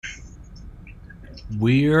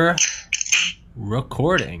We're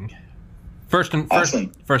recording. First things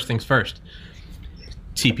first.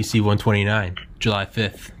 TPC 129, July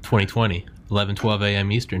 5th, 2020, 11:12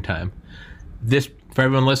 a.m. Eastern Time. For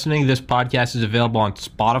everyone listening, this podcast is available on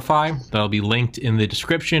Spotify. That'll be linked in the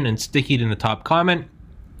description and stickied in the top comment.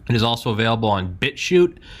 It is also available on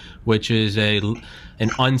BitChute, which is an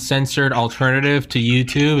uncensored alternative to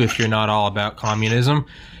YouTube if you're not all about communism.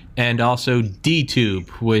 And also DTube,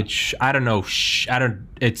 which I don't know.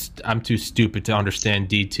 I'm too stupid to understand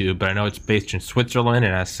DTube, but I know it's based in Switzerland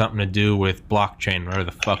and has something to do with blockchain, whatever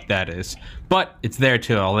the fuck that is. But it's there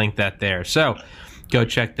too. I'll link that there. So go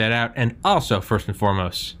check that out. And also, first and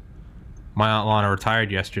foremost, my Aunt Lana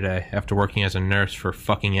retired yesterday after working as a nurse for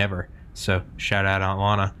fucking ever. So shout out Aunt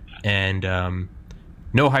Lana. And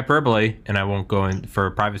no hyperbole, and I won't go in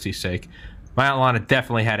for privacy's sake. My Aunt Lana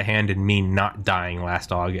definitely had a hand in me not dying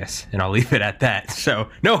last August, and I'll leave it at that. So,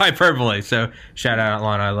 no hyperbole. So, shout out Aunt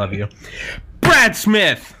Lana, I love you. Brad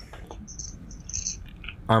Smith!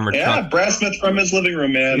 Brad Smith from his living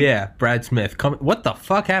room, man. Yeah, Brad Smith. What the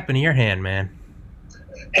fuck happened to your hand, man?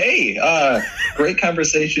 Hey, great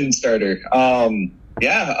conversation starter.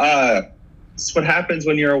 It's what happens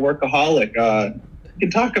when you're a workaholic. You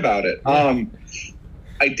can talk about it.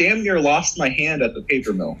 I damn near lost my hand at the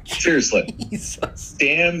paper mill. Seriously. Jesus.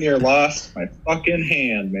 Damn near lost my fucking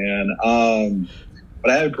hand, man.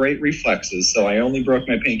 But I have great reflexes, so I only broke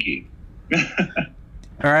my pinky.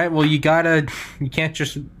 All right, well, you can't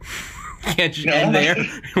just end there.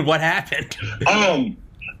 What happened? All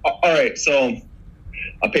right, so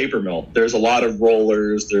a paper mill. There's a lot of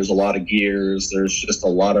rollers, there's a lot of gears, there's just a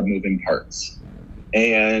lot of moving parts.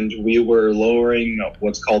 And we were lowering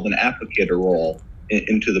what's called an applicator roll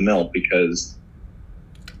into the mill because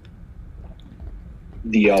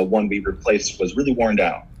the one we replaced was really worn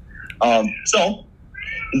down. So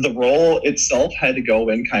the roll itself had to go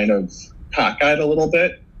in kind of cockeyed a little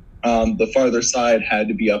bit. The farther side had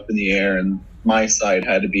to be up in the air and my side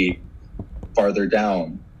had to be farther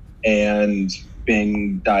down. And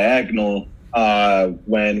being diagonal,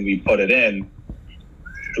 when we put it in,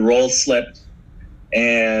 the roll slipped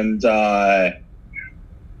and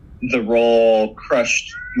the roll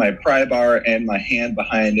crushed my pry bar and my hand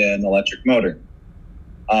behind an electric motor.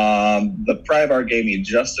 The pry bar gave me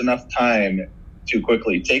just enough time to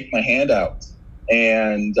quickly take my hand out,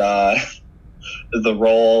 and the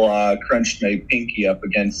roll crunched my pinky up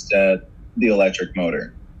against the electric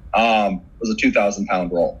motor. It was a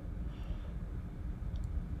 2,000-pound roll.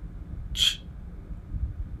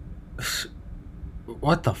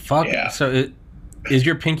 What the fuck? Yeah. So is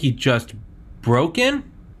your pinky just broken?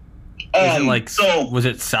 Was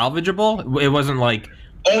it salvageable? It wasn't like...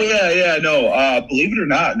 Oh, yeah, no. Believe it or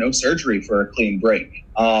not, no surgery for a clean break.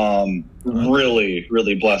 Really,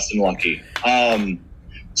 really blessed and lucky.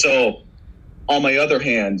 So, on my other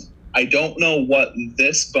hand, I don't know what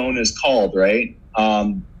this bone is called, right?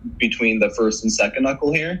 Between the first and second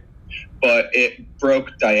knuckle here. But it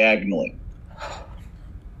broke diagonally.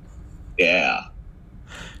 Yeah.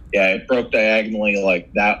 Yeah, it broke diagonally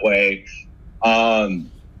like that way.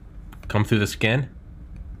 Come through the skin?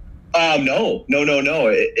 No.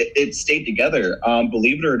 It stayed together.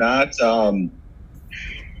 Believe it or not,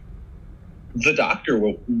 the doctor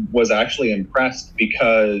was actually impressed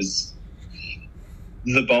because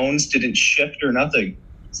the bones didn't shift or nothing.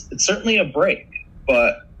 It's certainly a break,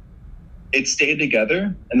 but it stayed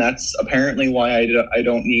together, and that's apparently why I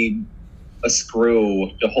don't need a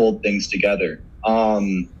screw to hold things together.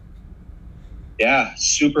 Yeah,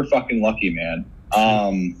 super fucking lucky, man.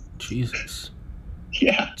 Jesus.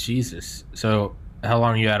 Yeah. Jesus. So, how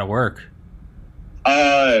long are you out of work?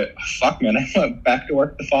 Fuck, man. I went back to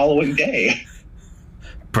work the following day.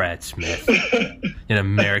 Brad Smith. An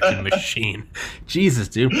American machine. Jesus,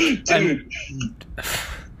 dude.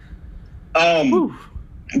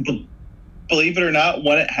 Believe it or not,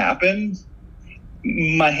 when it happened,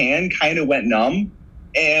 my hand kind of went numb.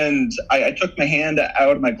 And I took my hand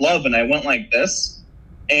out of my glove and I went like this.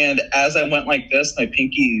 And as I went like this, my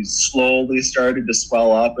pinky slowly started to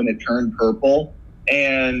swell up and it turned purple.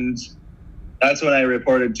 And that's when I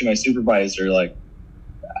reported to my supervisor, like,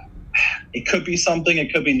 it could be something,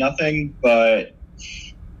 it could be nothing, but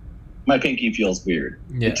my pinky feels weird.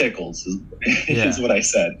 Yeah. It tickles, is what I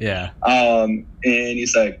said. Yeah. And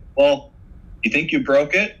he's like, well, you think you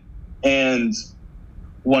broke it? And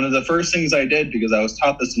one of the first things I did, because I was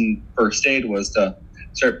taught this in first aid, was to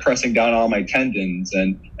start pressing down all my tendons.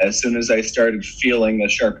 And as soon as I started feeling the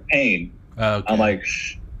sharp pain, I'm like,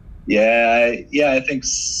 yeah, I think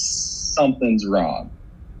something's wrong.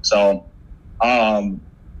 So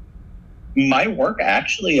my work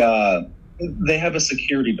actually they have a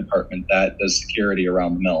security department that does security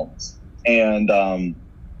around the mills. And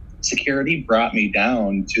security brought me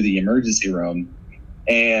down to the emergency room,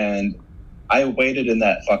 and I waited in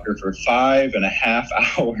that fucker for 5.5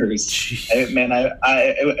 hours.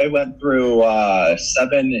 I went through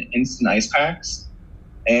 7 instant ice packs,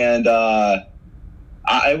 and I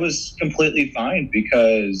was completely fine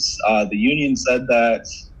because the union said that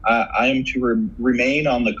I am to remain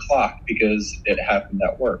on the clock because it happened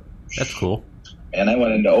at work. That's cool. And I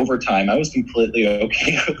went into overtime. I was completely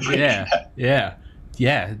okay with that. Yeah.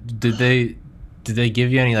 Did they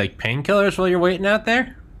give you any like painkillers while you're waiting out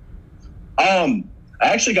there? I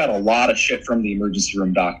actually got a lot of shit from the emergency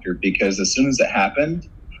room doctor because as soon as it happened,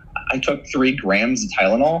 I took 3 grams of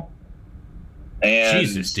Tylenol. And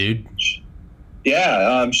Jesus, dude.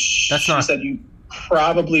 Yeah, she said you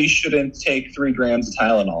probably shouldn't take 3 grams of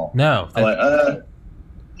Tylenol. No.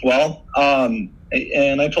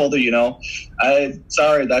 And I told her,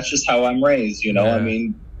 sorry, that's just how I'm raised, Yeah. I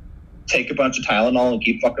mean, take a bunch of Tylenol and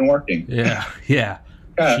keep fucking working. Yeah.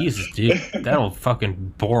 Jesus, dude. That'll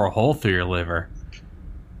fucking bore a hole through your liver.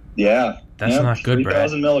 Yeah. That's not good, Brad.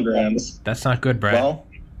 3,000 milligrams. That's not good, Brad.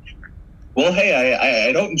 Well, hey,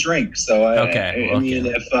 I don't drink, so I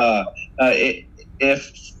mean,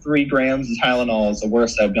 if 3 grams of Tylenol is the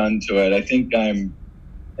worst I've done to it, I think I'm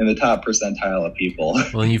in the top percentile of people.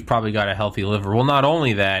 Well, you've probably got a healthy liver. Well, not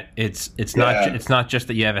only that, it's not just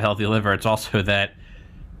that you have a healthy liver. It's also that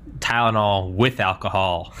Tylenol with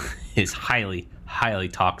alcohol is highly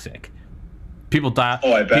toxic. People die.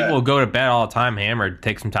 Oh, I bet. People will go to bed all the time hammered,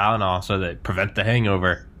 take some Tylenol so that prevent the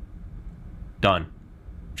hangover. Done.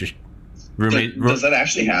 Just does that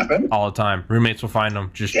actually happen? All the time. Roommates will find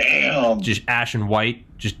them just ashen white,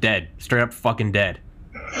 just dead, straight up fucking dead.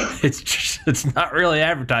 It's not really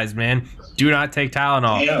advertised, man. Do not take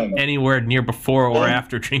Tylenol anywhere near before or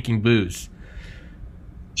after drinking booze.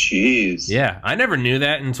 Jeez. Yeah, I never knew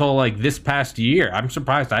that until like this past year. I'm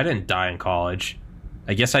surprised I didn't die in college.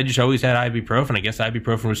 I guess I just always had ibuprofen. I guess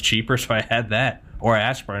ibuprofen was cheaper, so I had that. Or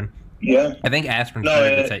aspirin. Yeah. I think aspirin's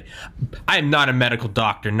better to take. I am not a medical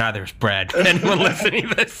doctor, neither is Brad. Anyone listening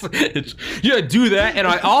to this, do that. And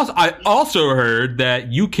I also heard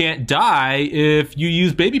that you can't die if you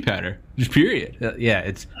use baby powder. Just period.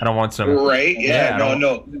 I don't want some. Right? Yeah.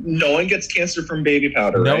 No one gets cancer from baby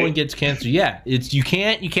powder. No one gets cancer. Yeah. You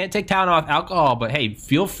can't take Tylenol off alcohol, but hey,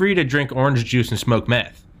 feel free to drink orange juice and smoke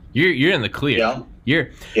meth. You're in the clear.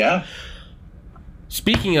 Yeah.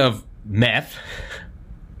 Speaking of meth,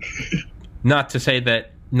 not to say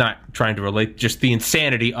that, not trying to relate, just the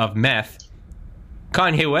insanity of meth.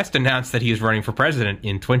 Kanye West announced that he is running for president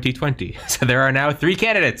in 2020. So there are now 3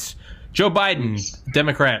 candidates: Joe Biden,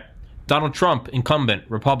 Democrat; Donald Trump, incumbent,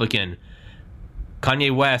 Republican;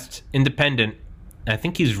 Kanye West, independent. I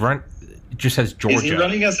think he's it just says Georgia. Is he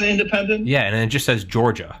running as an independent? Yeah, and it just says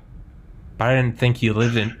Georgia. But I didn't think he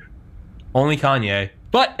lived in. Only Kanye.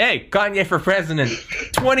 But hey, Kanye for president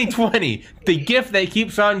 2020, the gift that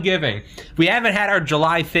keeps on giving. We haven't had our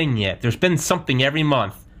July thing yet. There's been something every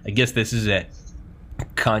month. I guess this is it.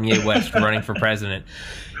 Kanye West running for president.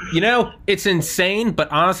 It's insane,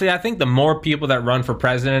 but honestly, I think the more people that run for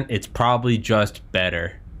president, it's probably just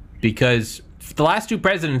better. Because the last 2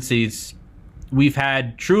 presidencies, we've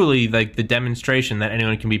had truly like the demonstration that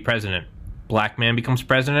anyone can be president. Black man becomes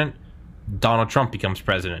president, Donald Trump becomes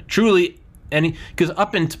president. Truly, because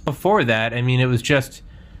up and before that, I mean, it was just,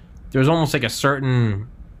 there was almost like a certain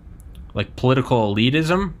like political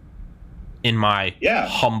elitism in my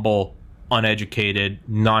humble, uneducated,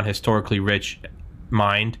 non-historically rich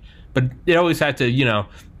mind. But it always had to, you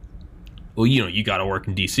got to work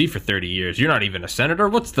in D.C. for 30 years. You're not even a senator.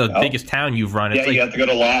 What's the biggest town you've run? It's you have to go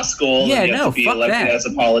to law school. Yeah, you have to be elected as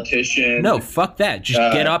a politician. No, fuck that. Just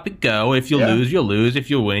get up and go. If you lose, you'll lose. If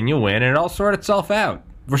you win, you'll win. And it all sort itself out.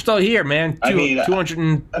 We're still here, man.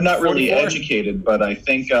 I'm not really educated, but I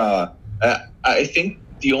think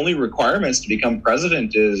the only requirements to become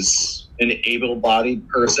president is an able-bodied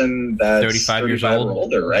person that's 35 years old or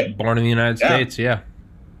older, right? Born in the United States, yeah.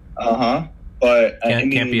 But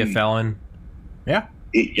can't be a felon. Yeah.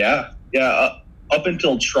 Up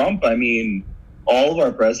until Trump, I mean, all of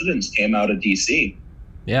our presidents came out of D.C.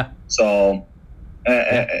 Yeah. So,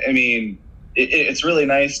 I mean, it's really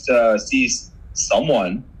nice to see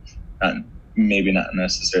someone, maybe not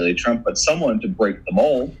necessarily Trump, but someone to break the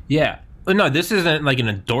mold. Yeah. But no, this isn't like an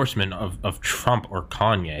endorsement of Trump or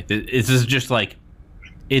Kanye. This is just like,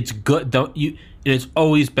 it's good. It's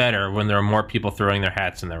always better when there are more people throwing their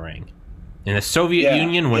hats in the ring. In the Soviet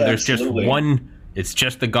Union, when there's absolutely just one It's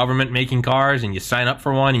just the government making cars, and you sign up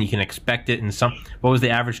for one, and you can expect it in some. What was the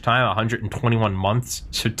average time? 121 months,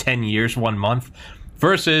 so 10 years, 1 month.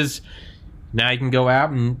 Versus now you can go out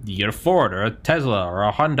and you get a Ford or a Tesla or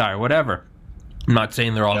a Hyundai or whatever. I'm not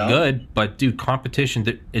saying they're all good, but dude,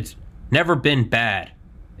 competition, it's never been bad.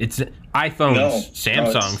 It's iPhones,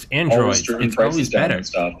 Samsungs, Androids. It's always better.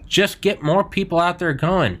 Just get more people out there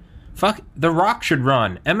going. Fuck, The Rock should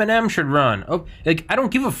run. Eminem should run. Oh, like, I don't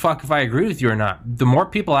give a fuck if I agree with you or not. The more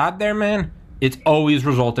people out there, man, it's always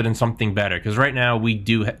resulted in something better. Because right now we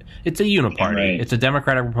do. It's a uniparty. Right. It's a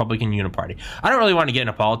Democratic Republican uniparty. I don't really want to get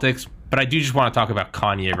into politics, but I do just want to talk about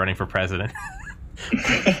Kanye running for president.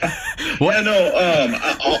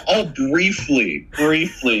 I'll briefly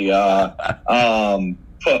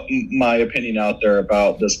put my opinion out there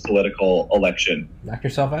about this political election. Knock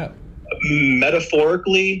yourself out.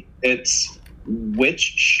 Metaphorically, it's which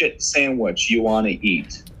shit sandwich you want to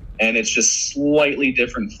eat, and it's just slightly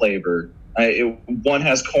different flavor. One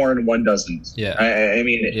has corn, one doesn't. Yeah, I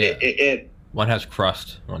mean, it one has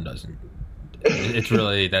crust, one doesn't. It's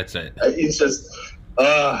really that's it. It's just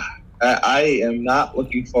I am not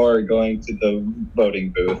looking forward to going to the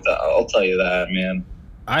voting booth. I'll tell you that, man.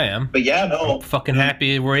 I am. But yeah, no. I'm fucking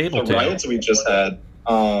happy we're able to. The riots we just had.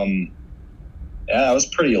 Yeah, that was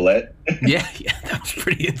pretty lit. yeah, that was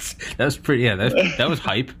pretty. That was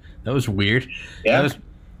hype. That was weird. Yeah.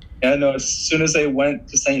 As soon as they went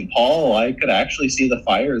to St. Paul, I could actually see the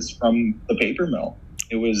fires from the paper mill.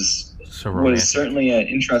 It was certainly an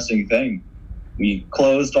interesting thing. We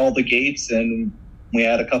closed all the gates, and we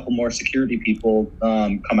had a couple more security people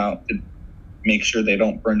come out to make sure they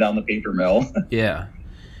don't burn down the paper mill. Yeah,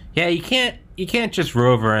 you can't just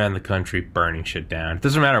rove around the country burning shit down. It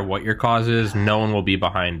doesn't matter what your cause is, no one will be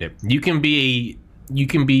behind it. You can be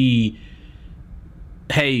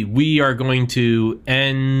hey, we are going to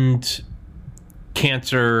end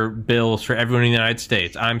cancer bills for everyone in the United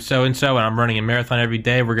States. I'm so-and-so, and I'm running a marathon every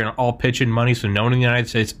day. We're going to all pitch in money so no one in the United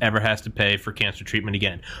States ever has to pay for cancer treatment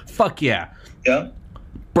again. Fuck yeah. Yeah.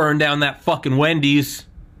 Burn down that fucking Wendy's.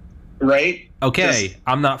 Right? Okay,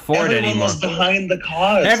 I'm not for it anymore. Everyone was behind the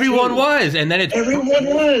cause. Everyone was, and then everyone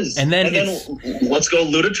was. And then let's go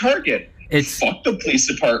loot a Target. Fuck the police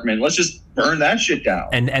department. Let's just burn that shit down.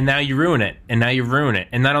 And now you ruin it. And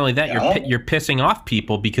not only that, you're pissing off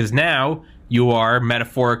people because now you are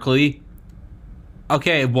metaphorically,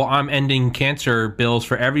 okay, well, I'm ending cancer bills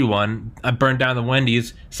for everyone. I burned down the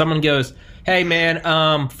Wendy's. Someone goes, hey, man,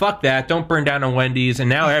 fuck that. Don't burn down a Wendy's. And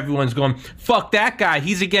now everyone's going, fuck that guy.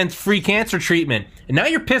 He's against free cancer treatment. And now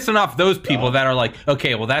you're pissing off those people that are like,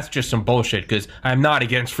 okay, well, that's just some bullshit because I'm not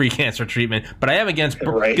against free cancer treatment, but I am against,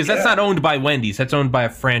 because that's not owned by Wendy's. That's owned by a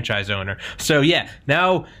franchise owner. So, yeah,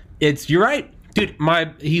 now you're right. Dude,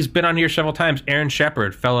 he's been on here several times. Aaron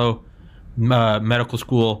Shepard, fellow medical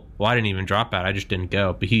school. Well, I didn't even drop out. I just didn't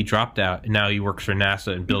go. But he dropped out. And now he works for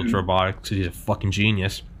NASA and builds robotics. He's a fucking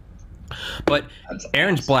genius. But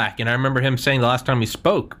Aaron's black, and I remember him saying the last time we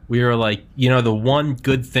spoke, we were like, the one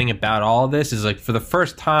good thing about all of this is, like, for the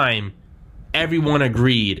first time, everyone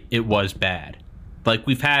agreed it was bad. Like,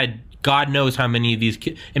 we've had God knows how many of these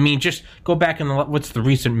kids. I mean, just go back and what's the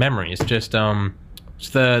recent memory? It's just it's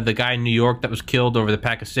the guy in New York that was killed over the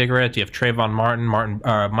pack of cigarettes. You have Trayvon Martin,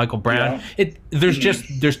 Michael Brown. Yeah.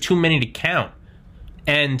 There's too many to count.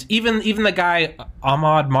 And even the guy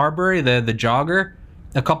Ahmaud Marbury, the jogger,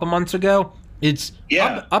 a couple months ago, it's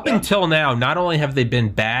up until now, not only have they been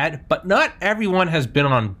bad, but not everyone has been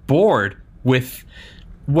on board with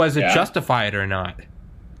was it justified or not.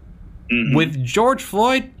 With George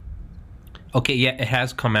Floyd, okay, yeah, it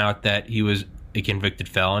has come out that he was a convicted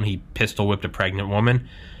felon. He pistol whipped a pregnant woman.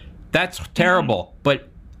 That's terrible, but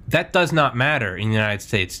that does not matter in the United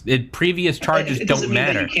States. Previous charges don't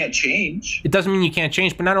matter. You can't change. It doesn't mean you can't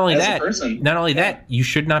change, but not only that, you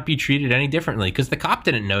should not be treated any differently because the cop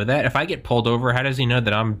didn't know that. If I get pulled over, how does he know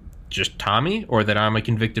that I'm just Tommy or that I'm a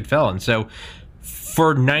convicted felon? So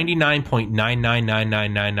for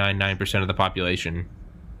 99.9999999% of the population,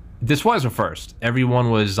 this was a first.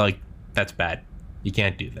 Everyone was like, that's bad. You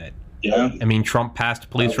can't do that. Yeah. I mean, Trump passed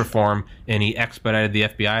police reform and he expedited the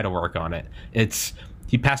FBI to work on it.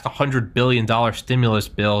 He passed $100 billion stimulus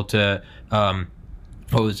bill to, I'm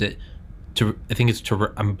butchering it, to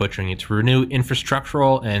renew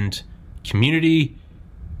infrastructural and community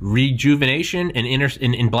rejuvenation and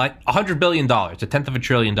in black, $100 billion, $1/10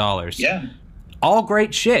 trillion. Yeah. All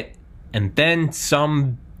great shit. And then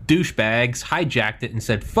some douchebags hijacked it and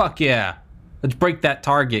said, fuck yeah, let's break that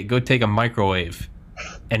target, go take a microwave.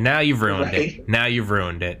 And now you've ruined it. Now you've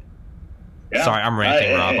ruined it. Yeah. Sorry, I'm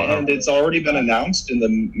ranting, Rob. And it's already been announced in the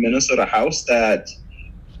Minnesota House that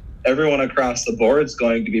everyone across the board is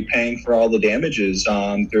going to be paying for all the damages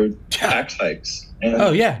through tax hikes.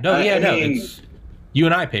 And, you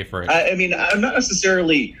and I pay for it. I mean, I'm not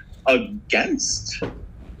necessarily against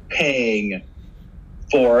paying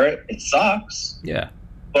for it. It sucks. Yeah.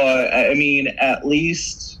 But, I mean, at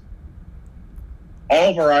least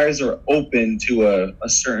all of our eyes are open to a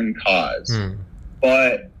certain cause.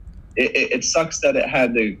 But it sucks that it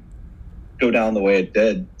had to go down the way it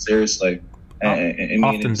did. Seriously. It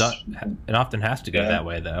often has to go that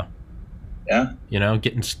way, though. Yeah. You know,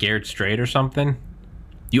 getting scared straight or something.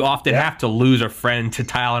 You often have to lose a friend to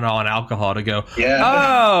Tylenol and alcohol to go,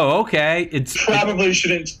 oh, okay. Probably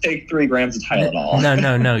shouldn't take 3 grams of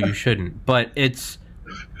Tylenol. No, you shouldn't. But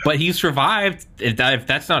he survived. If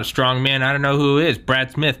that's not a strong man, I don't know who is.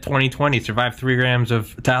 Brad Smith, 2020, survived 3 grams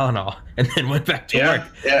of Tylenol and then went back to work.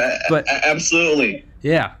 Yeah, but absolutely.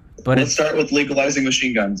 Yeah. But let's start with legalizing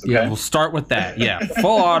machine guns, okay? Yeah, we'll start with that. Yeah.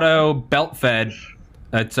 Full auto, belt fed.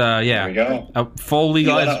 That's, There we go. Full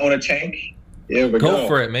legalized. You want to own a tank? Yeah, go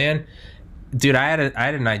for it, man. Dude, I had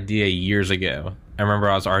an idea years ago. I remember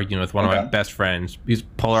I was arguing with one of my best friends. He's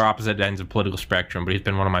polar opposite ends of political spectrum, but he's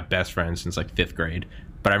been one of my best friends since like 5th grade.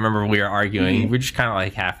 But I remember we were arguing. We were just kind of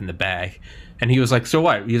like half in the bag. And he was like, so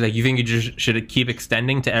what? He's like, you think you just should keep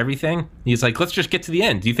extending to everything? He's like, let's just get to the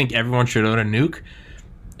end. Do you think everyone should own a nuke?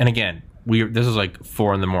 And again, this is like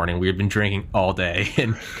 4 a.m. We had been drinking all day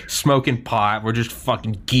and smoking pot. We're just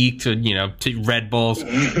fucking geeked to Red Bulls,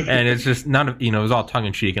 and it's just none of it was all tongue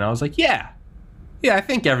in cheek. And I was like, yeah, I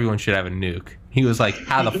think everyone should have a nuke. He was like,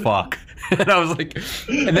 how the fuck? And I was like,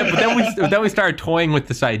 then we started toying with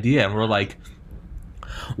this idea, and we're like,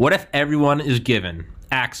 what if everyone is given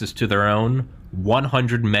access to their own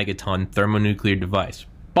 100 megaton thermonuclear device?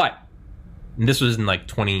 But and this was in like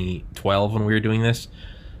 2012 when we were doing this.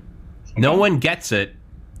 No one gets it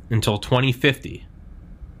until 2050.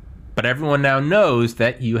 But everyone now knows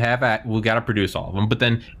that we got to produce all of them. But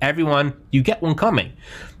then you get one coming.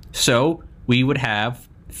 So we would have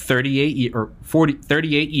 38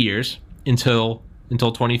 years until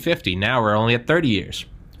 2050. Now we're only at 30 years.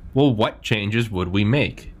 Well, what changes would we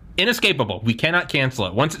make? Inescapable. We cannot cancel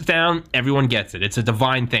it. Once it's down, everyone gets it. It's a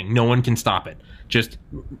divine thing. No one can stop it. Just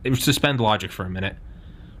suspend logic for a minute.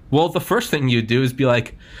 Well, the first thing you'd do is be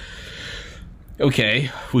like, okay,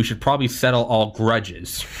 we should probably settle all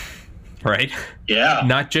grudges, right? Yeah.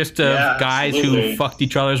 Not just guys who fucked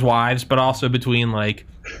each other's wives, but also between like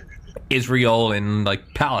Israel and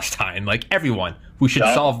like Palestine, like everyone. We should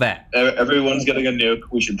solve that. Everyone's getting a nuke.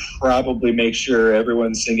 We should probably make sure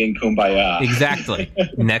everyone's singing Kumbaya. Exactly.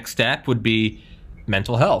 Next step would be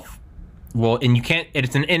mental health. Well, and you can't.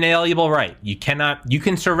 It's an inalienable right. You can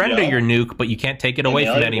surrender your nuke, but you can't take it away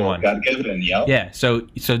from anyone. Got given. Yeah. So,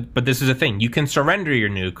 but this is the thing. You can surrender your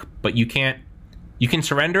nuke, but you can't. You can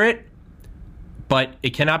surrender it, but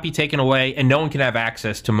it cannot be taken away, and no one can have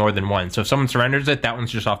access to more than one. So if someone surrenders it, that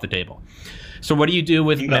one's just off the table. So what do you do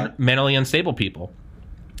with mentally unstable people?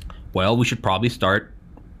 Well, we should probably start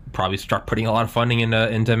putting a lot of funding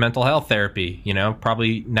into mental health therapy.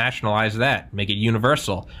 Probably nationalize that, make it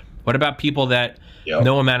universal. What about people that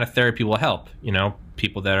no amount of therapy will help?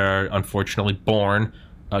 People that are unfortunately born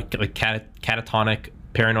catatonic,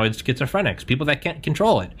 paranoid schizophrenics, people that can't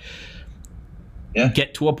control it. Yeah.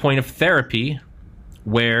 Get to a point of therapy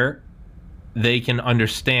where they can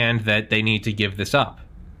understand that they need to give this up.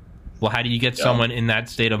 Well, how do you get someone in that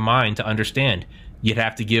state of mind to understand? You'd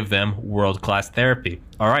have to give them world-class therapy.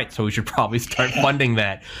 All right, so we should probably start funding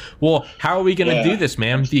that. Well, how are we going to do this,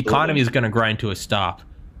 man? Absolutely. The economy is going to grind to a stop.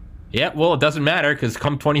 Yeah, well, it doesn't matter because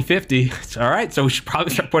come 2050, it's all right. So we should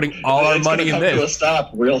probably start putting all our money in this. It's going to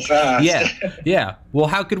stop real fast. Yeah. Well,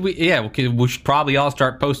 how could we? Yeah, we should probably all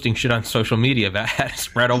start posting shit on social media about how to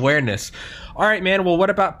spread awareness. All right, man. Well, what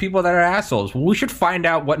about people that are assholes? Well, we should find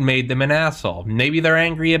out what made them an asshole. Maybe they're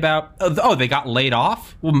angry about, they got laid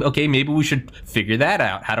off? Well, okay, maybe we should figure that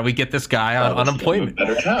out. How do we get this guy on unemployment?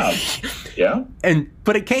 Better job. Yeah.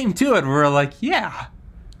 But it came to it. We're like, yeah.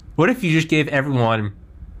 What if you just gave everyone...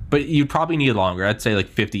 But you'd probably need longer. I'd say like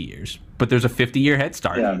 50 years. But there's a 50-year head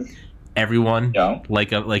start. Yeah. Everyone,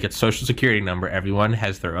 like a social security number, everyone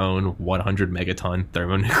has their own 100 megaton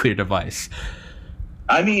thermonuclear device.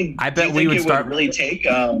 I mean, I bet we would really take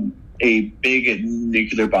a big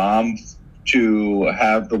nuclear bomb to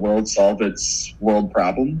have the world solve its world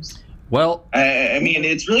problems. Well, I mean,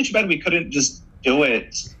 it's really too bad we couldn't just do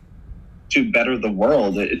it to better the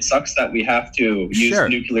world. It sucks that we have to use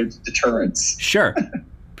nuclear deterrence.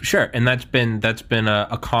 Sure, and that's been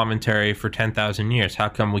a commentary for 10,000 years. How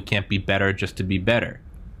come we can't be better just to be better?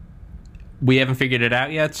 we haven't figured it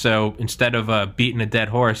out yet. So instead of beating a dead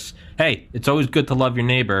horse, hey, it's always good to love your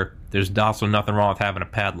neighbor. There's also nothing wrong with having a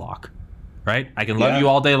padlock, right? I can love you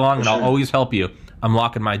all day long, and I'll always help you. I'm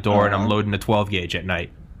locking my door and I'm loading a 12 gauge at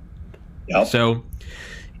night. Yep. So,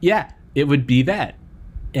 yeah, it would be that.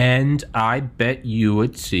 And I bet you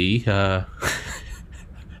would see, I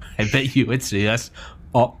bet you would see us,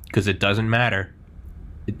 because it doesn't matter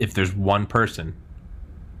if there's one person.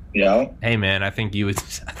 Yeah. Hey man, I think you would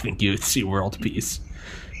see world peace.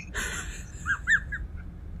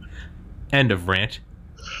 End of rant.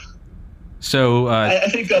 So I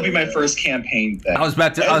think that'll be my first campaign thing. I was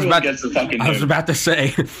about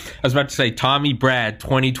to say Tommy Brad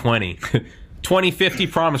 2020 2050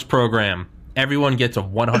 promise program. Everyone gets a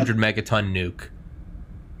 100 megaton nuke.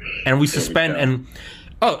 And we suspend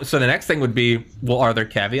so the next thing would be, well, are there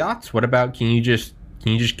caveats? What about can you just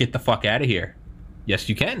get the fuck out of here? Yes,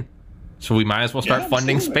 you can. So we might as well start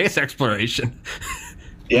funding space exploration.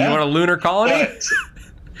 Yeah. You want a lunar colony? But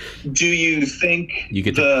do you think you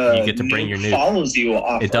get to bring your nuke follows you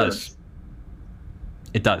off It does. Earth?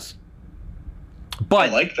 It does.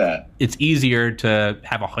 But I like that. It's easier to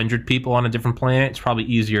have 100 people on a different planet. It's probably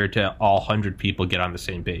easier to all 100 people get on the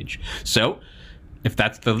same page. So if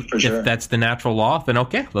that's the natural law, then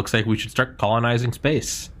okay, looks like we should start colonizing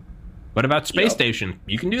space. What about space station?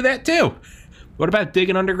 You can do that too. What about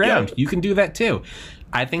digging underground? Yep. You can do that too.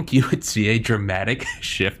 I think you would see a dramatic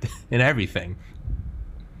shift in everything.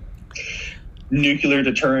 Nuclear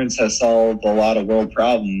deterrence has solved a lot of world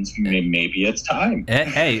problems. Maybe it's time.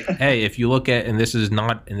 Hey, if you look at, and this is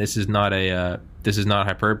not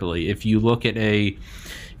hyperbole. If you look at a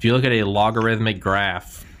logarithmic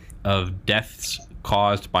graph of deaths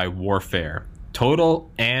caused by warfare, total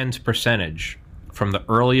and percentage from the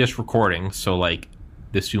earliest recordings, so like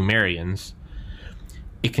the Sumerians,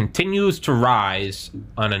 it continues to rise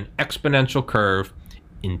on an exponential curve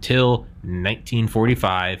until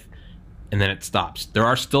 1945, and then it stops. There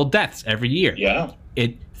are still deaths every year. Yeah.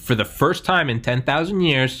 For the first time in 10,000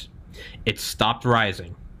 years, it stopped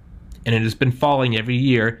rising. And it has been falling every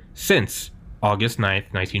year since August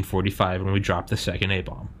 9th, 1945, when we dropped the second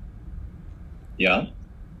A-bomb. Yeah.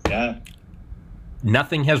 Yeah.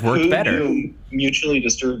 Nothing has worked better. Mutually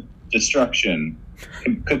destruction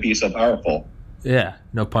could be so powerful. Yeah,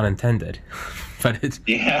 no pun intended. But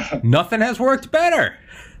nothing has worked better.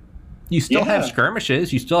 You still have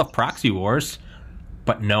skirmishes, you still have proxy wars,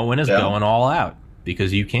 but no one is going all out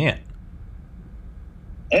because you can't.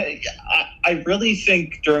 I really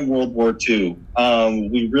think during World War II,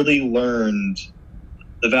 we really learned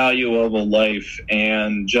the value of a life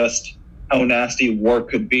and just how nasty war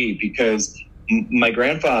could be, because my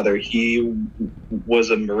grandfather, he was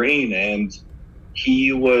a Marine, and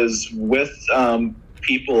he was with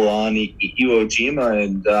people on Iwo Jima,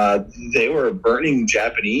 and they were burning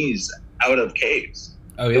Japanese out of caves.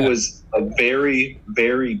 Oh, yeah. It was a very,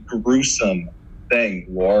 very gruesome thing.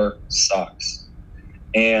 War sucks.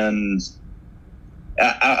 And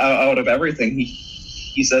out of everything,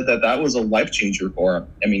 he said that was a life changer for him.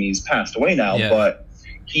 I mean, he's passed away now, but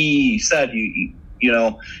he said, you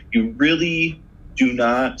really do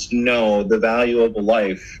not know the value of a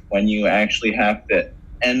life when you actually have to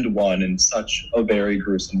end one in such a very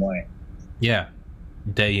gruesome way. Yeah,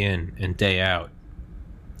 day in and day out,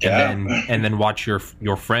 and then watch your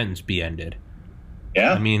friends be ended.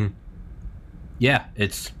 Yeah, I mean,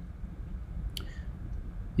 it's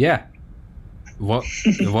What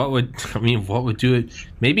would do it?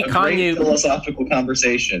 Maybe Kanye. Great philosophical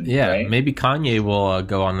conversation. Yeah, right? Maybe Kanye will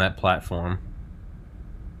go on that platform.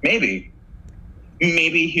 Maybe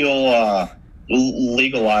he'll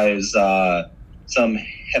legalize some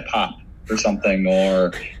hip hop or something,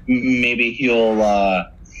 or maybe he'll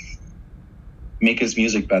make his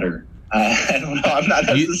music better. I don't know. I'm not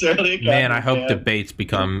necessarily a man. I hope debates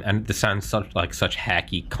become, and this sounds such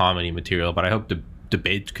hacky comedy material, but I hope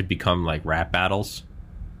debates could become like rap battles.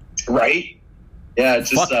 Right? Yeah, it's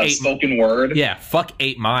just spoken word. Yeah, fuck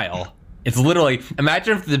 8 Mile. It's literally,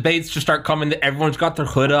 imagine if the debates just start coming, everyone's got their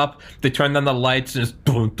hood up, they turn on the lights, and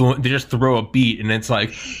they just throw a beat, and it's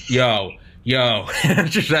like, yo.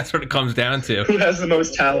 That's what it comes down to. Who has the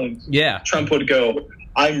most talent? Yeah. Trump would go,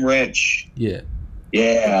 I'm rich. Yeah.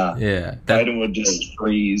 Biden would just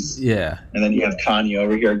freeze. Yeah. And then you have Kanye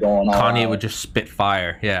over here going on. Kanye would just spit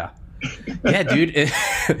fire. Yeah. Yeah, dude. I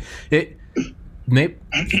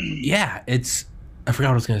forgot what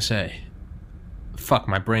I was gonna say. Fuck,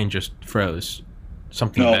 my brain just froze.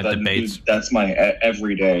 Something about debates. Dude, that's my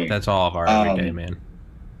everyday. That's all of our everyday, man.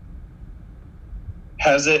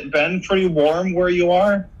 Has it been pretty warm where you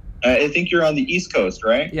are? I think you're on the East Coast,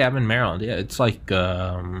 right? Yeah, I'm in Maryland. Yeah, it's like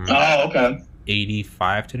okay.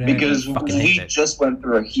 85 today. Because we just went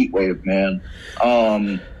through a heat wave, man.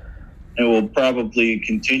 It will probably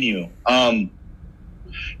continue. In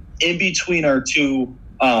between our two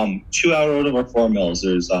out of our 4 mills,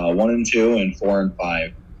 there's 1 and 2 and 4 and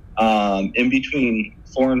 5. In between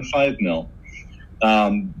 4 and 5 mill,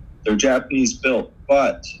 they're Japanese built,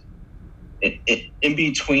 but in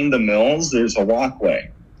between the mills, there's a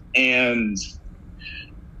walkway, and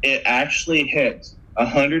it actually hit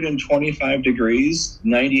 125 degrees,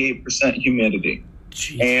 98% humidity.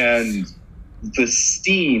 Jeez. And the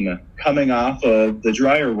steam coming off of the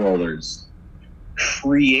dryer rollers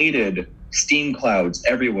created steam clouds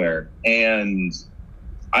everywhere. And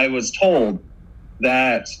I was told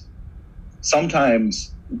that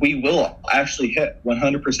sometimes we will actually hit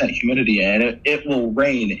 100% humidity, and it will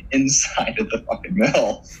rain inside of the fucking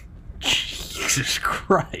mill. Jesus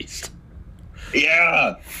Christ.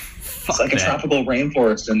 Yeah. It's like a tropical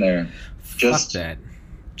rainforest in there. Just that.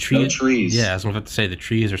 No trees. Yeah, I was about to say the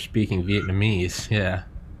trees are speaking Vietnamese. Yeah.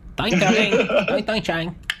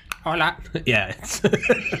 Hola. Yeah.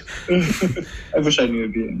 I wish I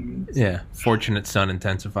knew Vietnamese. Yeah. Fortunate son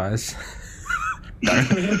intensifies.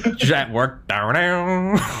 Just at work. Down.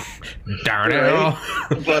 But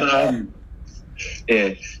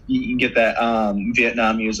yeah, you get that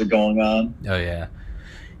Vietnam music going on. Oh yeah.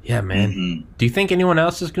 Yeah, man. Mm-hmm. Do you think anyone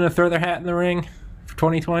else is going to throw their hat in the ring for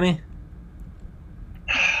 2020?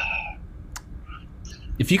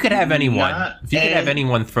 If you could have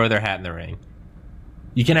anyone throw their hat in the ring,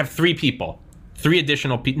 you can have 3 people, 3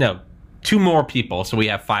 additional people. No, 2 more people, so we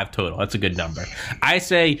have 5 total. That's a good number. I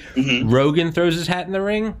say Rogan throws his hat in the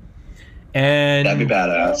ring, and that'd be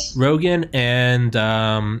badass. Rogan and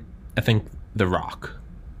I think The Rock.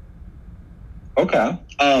 Okay.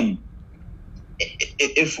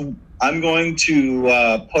 If I'm going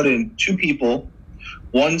to put in 2 people,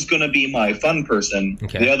 one's going to be my fun person.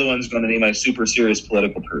 Okay. The other one's going to be my super serious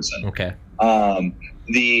political person. Okay.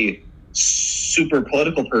 The super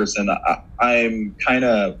political person, I'm kind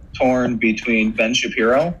of torn between Ben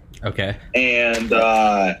Shapiro. Okay. And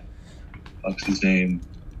what's his name?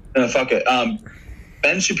 Fuck it.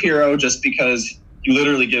 Ben Shapiro, just because he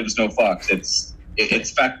literally gives no fucks.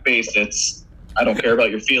 It's fact based. It's I don't care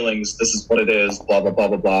about your feelings. This is what it is. Blah blah blah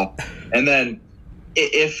blah blah. And then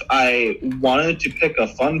if I wanted to pick a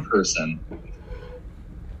fun person,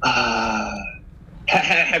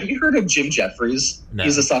 have you heard of Jim Jeffries? No.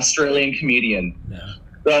 He's this Australian comedian.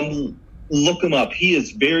 No. Look him up. He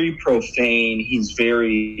is very profane. He's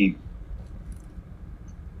very...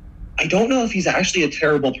 I don't know if he's actually a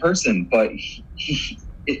terrible person, but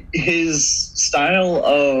his style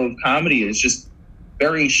of comedy is just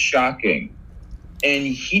very shocking. And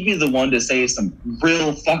he'd be the one to say some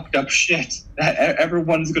real fucked up shit that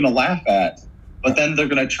everyone's going to laugh at. But then they're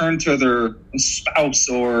going to turn to their spouse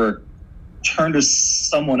or turn to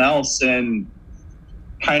someone else and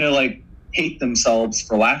kind of like hate themselves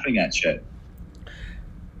for laughing at shit.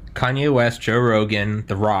 Kanye West, Joe Rogan,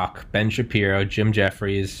 The Rock, Ben Shapiro, Jim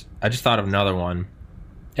Jeffries. I just thought of another one.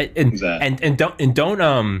 And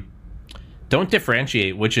don't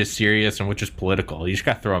differentiate which is serious and which is political. You just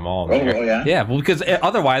got to throw them all in there. Oh, yeah? Yeah, well, because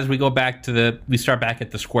otherwise we start back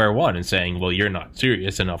at the square one and saying, well, you're not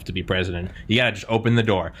serious enough to be president. You got to just open the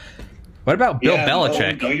door. What about Bill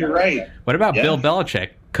Belichick? No, you're right. What about Bill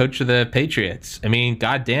Belichick, coach of the Patriots? I mean,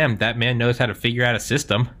 goddamn, that man knows how to figure out a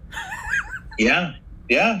system. Yeah,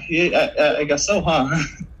 I guess so, huh?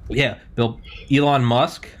 Yeah, Elon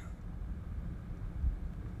Musk.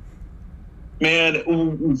 Man,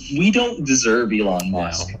 we don't deserve Elon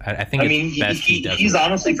Musk. No, I think. He's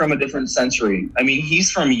honestly from a different century. I mean,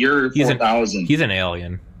 he's from year 4000. He's an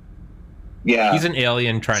alien. Yeah, he's an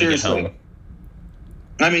alien trying to get home.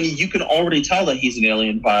 I mean, you can already tell that he's an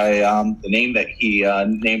alien by the name that he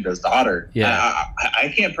named his daughter. Yeah,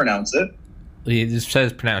 I can't pronounce it. It just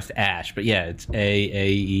says pronounced Ash, but yeah, it's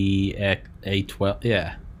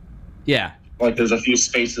A12. Yeah. Like there's a few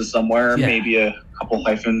spaces somewhere, maybe a couple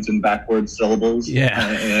hyphens and backwards syllables.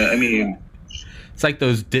 Yeah. I mean, it's like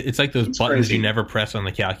those buttons crazy. you never press on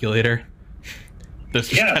the calculator.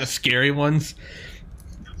 Those kind of scary ones.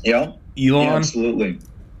 Yeah. Elon. Yeah, absolutely.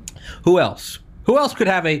 Who else? Who else could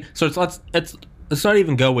have a? So let's not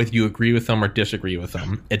even go with you agree with them or disagree with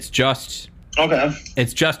them. It's just okay.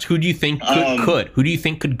 It's just who do you think could? Who do you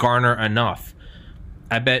think could garner enough?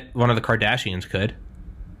 I bet one of the Kardashians could.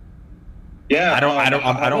 Yeah, I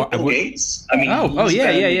don't. Bill Gates. I mean,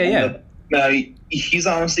 yeah. He's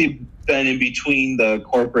honestly been in between the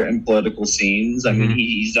corporate and political scenes. I mean,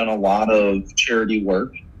 he's done a lot of charity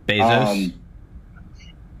work. Bezos.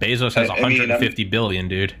 Bezos has 150 billion,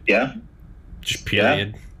 dude. Yeah. Just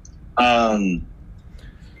period. Yeah.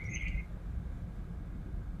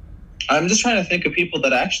 I'm just trying to think of people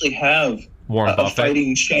that actually have a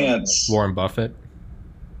fighting chance. Warren Buffett.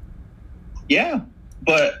 Yeah,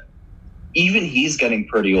 but even he's getting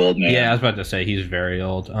pretty old, man. Yeah, I was about to say he's very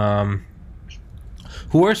old.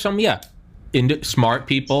 Who are some smart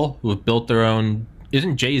people who have built their own?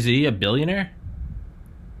 Isn't Jay-Z a billionaire?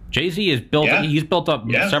 Jay-Z has built. Yeah. He's built up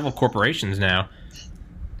several corporations now.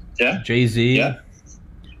 Yeah. Jay-Z. Yeah.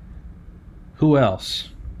 Who else?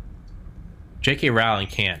 J.K. Rowling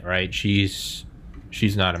can't, right? She's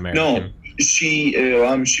not American. No, she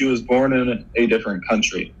was born in a different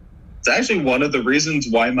country. It's actually one of the reasons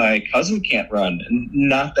why my cousin can't run.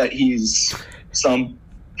 Not that he's some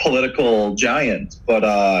political giant,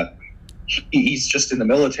 but he's just in the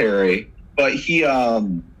military. But he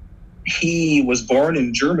was born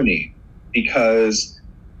in Germany because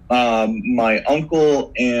my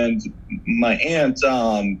uncle and my aunt,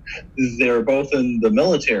 they're both in the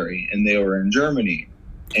military, and they were in Germany.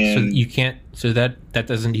 And so you can't. So that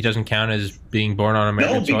doesn't. He doesn't count as being born on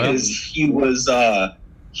American soil. No, because he was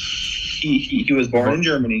he was born in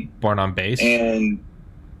Germany, born on base, and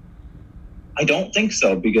I don't think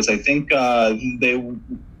so, because I think they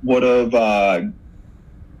would have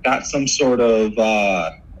got some sort of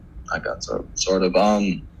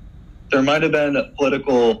there might have been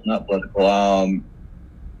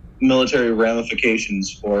military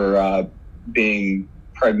ramifications for being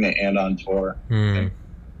pregnant and on tour.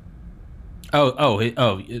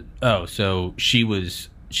 So she was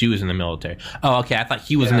in the military. Oh, okay. I thought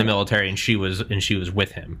he was in the military and she was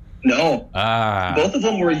with him. No. Both of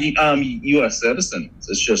them were U.S. citizens.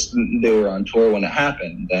 It's just they were on tour when it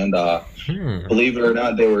happened, and believe it or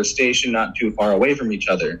not, they were stationed not too far away from each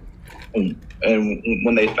other. And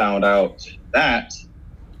when they found out that,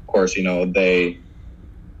 of course, they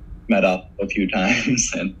met up a few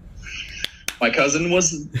times, and my cousin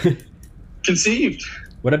was conceived.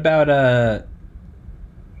 What about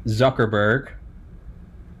Zuckerberg?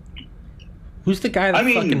 Who's the guy that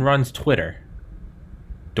fucking runs Twitter?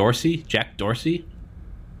 Dorsey? Jack Dorsey?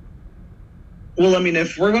 Well,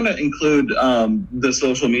 if we're going to include the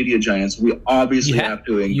social media giants, we obviously have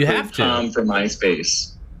to include Tom from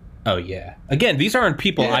MySpace. Oh, yeah. Again, these aren't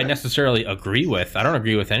people I necessarily agree with. I don't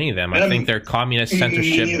agree with any of them. I think they're communist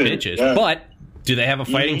censorship bitches. Yeah. But do they have a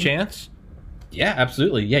fighting chance? Yeah,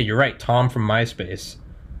 absolutely. Yeah, you're right. Tom from MySpace.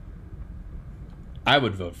 I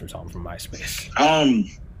would vote for Tom from MySpace.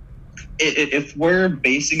 If we're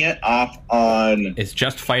basing it off on... It's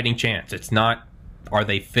just fighting chance. It's not, are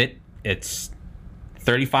they fit? It's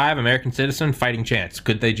 35, American citizen, fighting chance.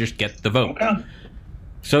 Could they just get the vote? Okay.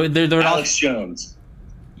 So they're Alex Jones.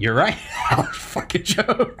 You're right. Alex fucking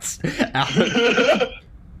Jones.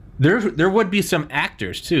 There would be some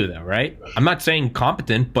actors too, though, right? I'm not saying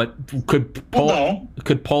competent, but could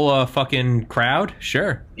pull a fucking crowd.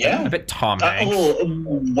 Sure. Yeah. I bet Tom Hanks.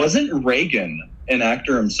 Wasn't Reagan an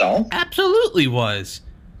actor himself? Absolutely was.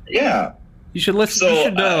 Yeah. You should listen. You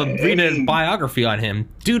should read a biography on him.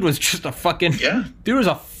 Dude was just a fucking. Yeah. Dude was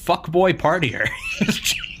a fuckboy partier.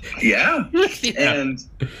 Yeah. And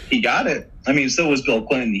he got it. So was Bill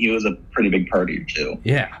Clinton. He was a pretty big partier too.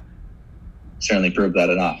 Yeah. Certainly proved that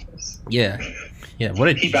in office. Yeah. Yeah.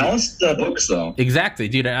 He balanced the books, though. Exactly,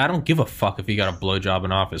 dude. I don't give a fuck if he got a blowjob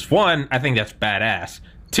in office. One, I think that's badass.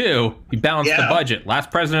 Two, he balanced the budget.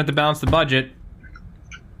 Last president to balance the budget.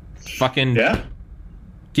 Fucking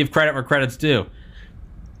give credit where credit's due.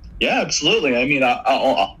 Yeah, absolutely.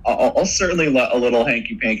 I'll certainly let a little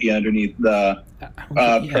hanky-panky underneath the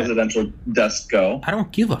presidential desk go. I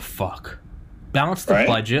don't give a fuck. Balance the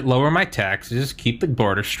budget, lower my taxes, keep the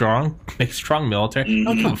border strong, make a strong military. I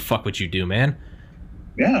don't give a fuck what you do, man.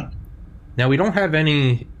 Yeah. Now, we don't have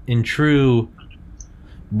any, in true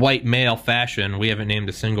white male fashion, we haven't named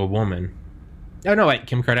a single woman. Oh, no, wait,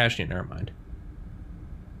 Kim Kardashian, never mind.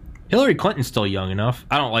 Hillary Clinton's still young enough.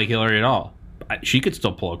 I don't like Hillary at all. She could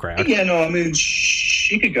still pull a crowd. Yeah, no,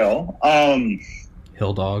 she could go.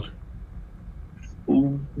 Hill dog.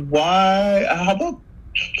 Why? How about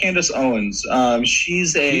Candace Owens?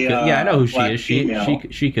 She's a I know who she is.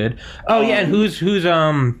 She could. Oh yeah, and who's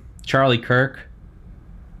Charlie Kirk?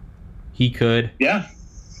 He could. Yeah.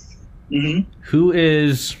 Who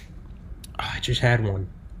is? Oh, I just had one.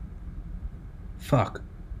 Fuck.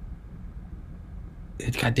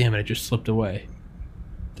 God damn it! It just slipped away.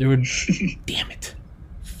 There would. Damn it.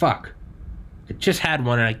 Fuck. I just had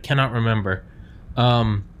one and I cannot remember.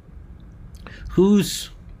 Who's?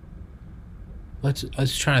 I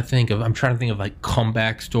was trying to think of. I'm trying to think of like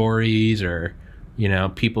comeback stories or,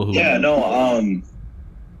 people who. Yeah. No.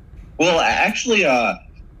 Well, actually,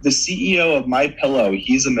 the CEO of My Pillow,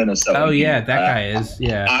 he's a Minnesotan. Oh yeah, that guy is.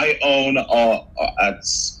 Yeah. I own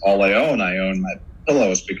that's all I own. I own My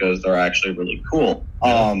Pillows because they're actually really cool.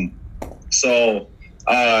 So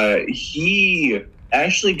he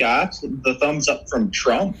actually got the thumbs up from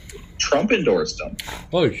Trump. Trump endorsed him.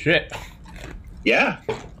 Holy shit. Yeah.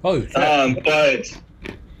 Holy shit.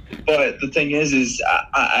 But the thing is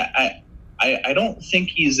I don't think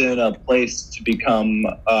he's in a place to become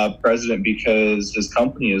president because his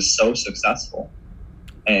company is so successful.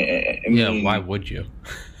 I mean, why would you?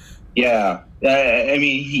 Yeah. I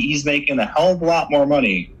mean, he's making a hell of a lot more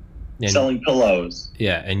money selling pillows.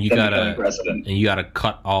 Yeah, and you gotta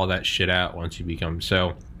cut all that shit out once you become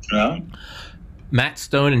so. Yeah. Matt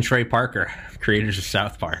Stone and Trey Parker, creators of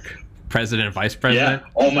South Park. President and vice president. Yeah.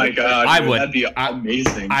 Oh my god. I would. That'd be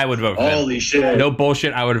amazing. I would vote for them. Holy shit. No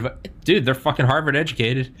bullshit. I would. Dude, they're fucking Harvard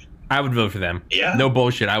educated. I would vote for them. Yeah. No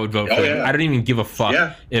bullshit. I would vote for them. I don't even give a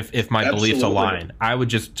fuck if my beliefs align. I would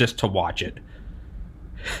just to watch it.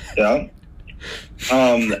 Yeah.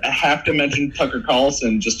 I have to mention Tucker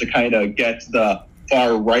Carlson just to kind of get the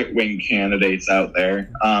far right wing candidates out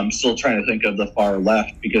there. I'm still trying to think of the far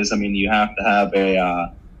left because I mean you have to have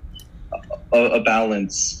a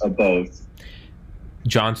balance of both.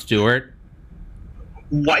 Jon Stewart.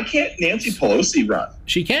 Why can't Nancy Pelosi run?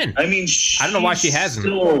 She can. I mean, I don't know why she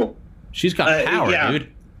hasn't. She's got power,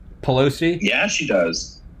 dude. Pelosi. Yeah, she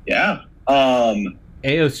does. Yeah.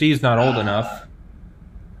 AOC is not old enough.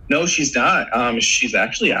 No, she's not. She's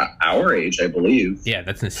actually our age, I believe. Yeah,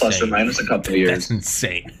 that's insane. Plus or minus a couple of years. That's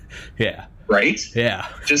insane. Yeah. Right? Yeah.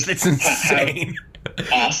 Just it's insane.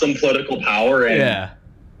 Awesome political power and yeah.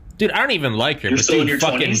 Dude, I don't even like her. You're but still dude, in your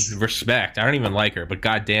fucking 20s? Respect. I don't even like her, but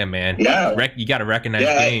goddamn, man. Yeah. You got to recognize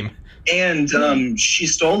the game. And she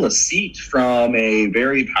stole a seat from a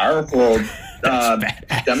very powerful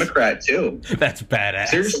Democrat too. That's badass.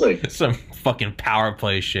 Seriously, some fucking power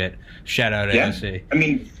play shit. Shout out AOC. I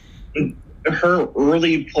mean, her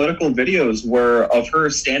early political videos were of her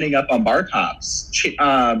standing up on bar tops,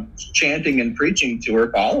 chanting and preaching to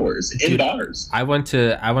her followers in bars. I went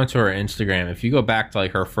to her Instagram. If you go back to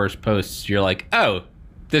like her first posts, you're like, oh,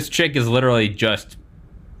 this chick is literally just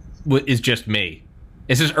me.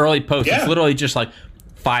 It's this early post. Yeah. It's literally just like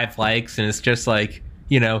 5 likes, and it's just like,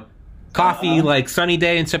 you know, coffee, like sunny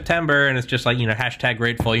day in September, and it's just like, you know, hashtag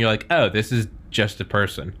grateful. And you're like, oh, this is just a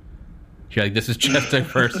person. You're like, this is just a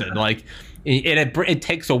person. Like, it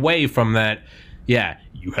takes away from that. Yeah,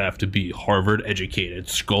 you have to be Harvard educated,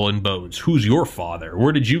 skull and bones. Who's your father?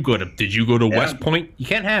 Where did you go to? Did you go to West Point? You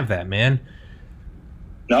can't have that, man.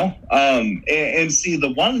 No. And see,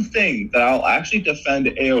 the one thing that I'll actually defend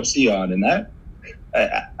AOC on, and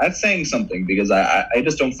that's saying something because I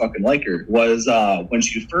just don't fucking like her, was when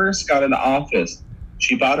she first got into office,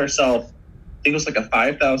 she bought herself, I think it was like a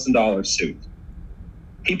 $5,000 suit.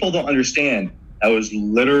 People don't understand that was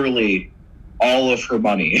literally all of her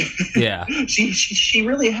money. Yeah. she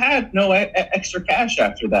really had no extra cash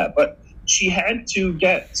after that, but she had to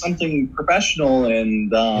get something professional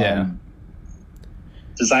and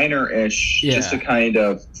designer-ish just to kind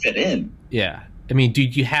of fit in. Yeah. I mean,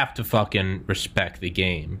 dude, you have to fucking respect the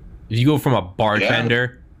game. If you go from a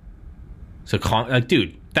bartender to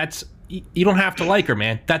dude, that's, you don't have to like her,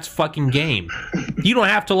 man. That's fucking game. You don't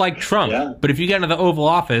have to like Trump, but if you get into the Oval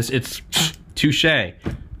Office, it's touche.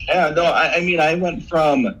 Yeah, no, I mean, I went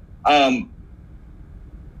from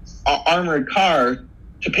armored car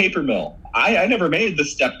to paper mill. I never made the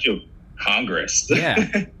step to Congress.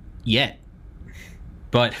 Yeah, yet.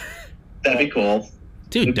 But that'd be cool.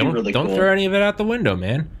 Dude, don't throw any of it out the window,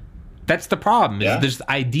 man. That's the problem. Is this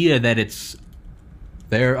idea that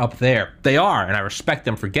they're up there. They are, and I respect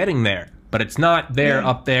them for getting there. But it's not there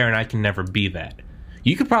up there, and I can never be that.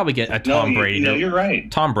 You could probably get a Tom Brady. No, you're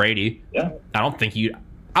right. Tom Brady. Yeah. I don't think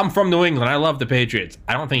I'm from New England. I love the Patriots.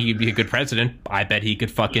 I don't think he'd be a good president. I bet he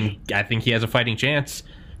could I think he has a fighting chance.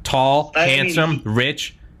 Tall, handsome,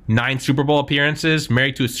 rich, 9 Super Bowl appearances,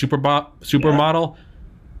 married to a supermodel.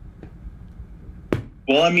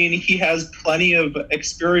 Well, I mean, he has plenty of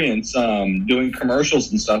experience doing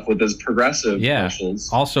commercials and stuff with his progressive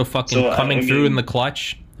commercials. Also fucking coming through in the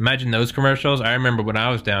clutch. Imagine those commercials. I remember when I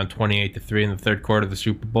was down 28-3 in the third quarter of the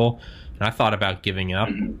Super Bowl, and I thought about giving up.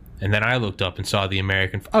 Mm-hmm. And then I looked up and saw the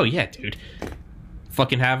American... Oh, yeah, dude.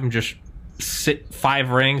 Fucking have him just sit 5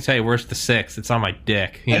 rings. Hey, where's the 6th? It's on my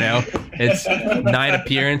dick, you know? It's 9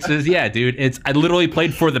 appearances. Yeah, dude. I literally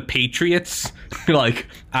played for the Patriots. Like,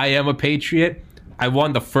 I am a Patriot. I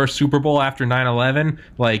won the first Super Bowl after 9/11,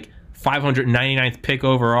 like 599th pick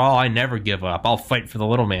overall. I never give up. I'll fight for the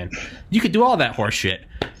little man. You could do all that horse shit.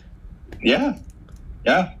 Yeah.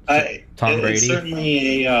 Yeah, Tom Brady. It's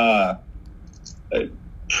certainly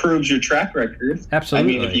proves your track record.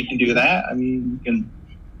 Absolutely. I mean, if you can do that, I mean, you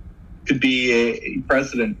could be a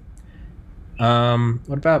president.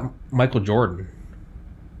 What about Michael Jordan?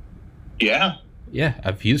 Yeah. Yeah,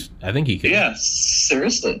 I think he could. Yeah,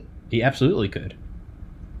 seriously. He absolutely could.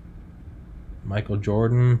 Michael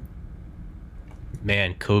Jordan.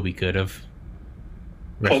 Man, Kobe could have.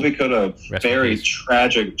 Kobe could have. Very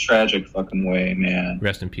tragic fucking way, man.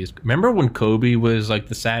 Rest in peace. Remember when Kobe was like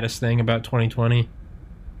the saddest thing about 2020?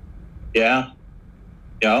 Yeah.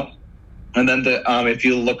 Yeah. And then if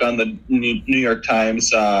you look on the New York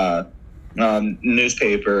Times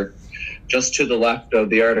newspaper, just to the left of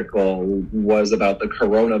the article was about the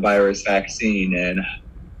coronavirus vaccine, and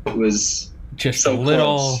it was just so a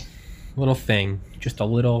little close. Little thing. Just a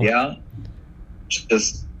little. Yeah.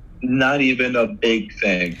 Just not even a big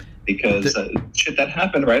thing, because shit that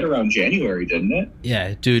happened right around January, didn't it?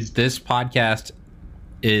 Yeah, dude, this podcast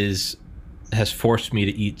has forced me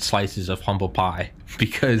to eat slices of humble pie,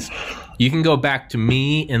 because you can go back to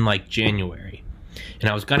me in like January, and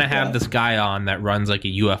I was gonna have this guy on that runs like a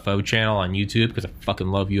UFO channel on YouTube, because I fucking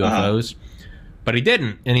love UFOs, but he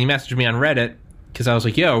didn't, and he messaged me on Reddit because I was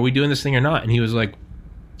like, yo, are we doing this thing or not? And he was like,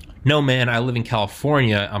 no man, I live in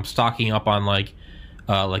California, I'm stocking up on like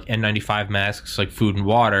N95 masks, like food and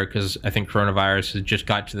water, because I think coronavirus has just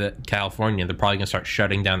got to California. They're probably gonna start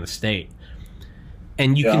shutting down the state.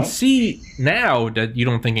 And you can see now that you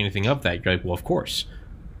don't think anything of that. You're like, well, of course.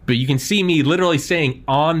 But you can see me literally saying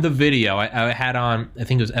on the video, I had on, I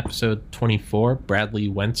think it was episode 24, Bradley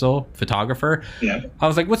Wenzel, photographer. Yeah. I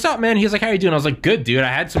was like, what's up, man? He was like, how you doing? I was like, good, dude.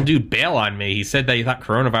 I had some dude bail on me. He said that he thought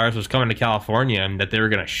coronavirus was coming to California and that they were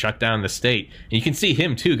going to shut down the state. And you can see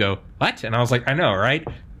him, too, go, what? And I was like, I know, right?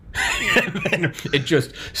 And then it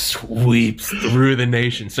just sweeps through the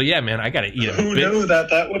nation. So yeah, man, I gotta eat a Who knew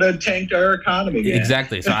that would have tanked our economy, man?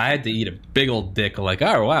 Exactly. So I had to eat a big old dick, like,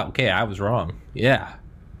 oh wow, okay, I was wrong. Yeah.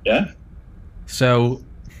 So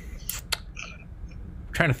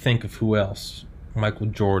I'm trying to think of who else. Michael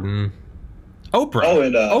Jordan. Oprah. Oh,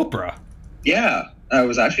 and Oprah. Yeah. I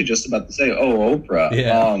was actually just about to say, Oprah.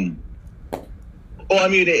 Yeah. Well, I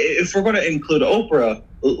mean, if we're going to include Oprah,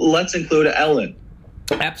 let's include Ellen.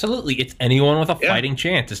 Absolutely. It's anyone with a fighting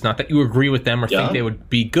chance. It's not that you agree with them or think they would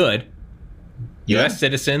be good. U.S.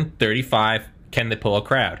 citizen, 35. Can they pull a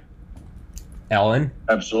crowd? Ellen?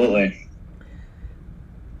 Absolutely.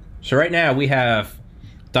 So right now we have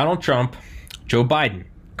Donald Trump, Joe Biden,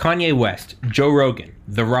 Kanye West, Joe Rogan,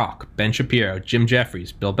 The Rock, Ben Shapiro, Jim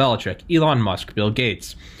Jeffries, Bill Belichick, Elon Musk, Bill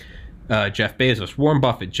Gates, Jeff Bezos, Warren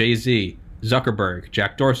Buffett, Jay-Z, Zuckerberg,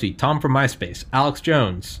 Jack Dorsey, Tom from MySpace, Alex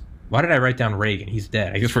Jones. Why did I write down Reagan? He's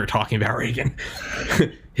dead. I guess we're talking about Reagan.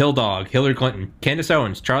 Hill Dog, Hillary Clinton, Candace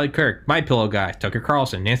Owens, Charlie Kirk, My Pillow Guy, Tucker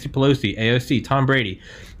Carlson, Nancy Pelosi, AOC, Tom Brady,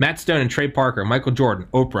 Matt Stone and Trey Parker, Michael Jordan,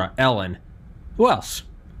 Oprah, Ellen. Who else?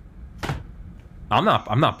 I'm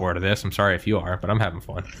not bored of this. I'm sorry if you are, but I'm having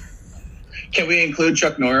fun. Can we include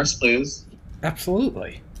Chuck Norris, please?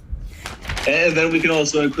 Absolutely. And then we can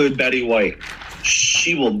also include Betty White.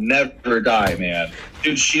 She will never die, man.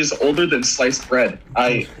 Dude, she's older than sliced bread.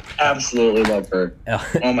 I absolutely love her.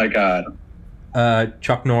 Oh my god.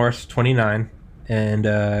 Chuck Norris, 29, and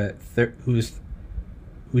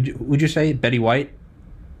would you say Betty White?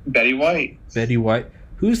 Betty White. Betty White.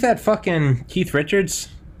 Who's that fucking Keith Richards?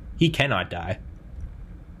 He cannot die.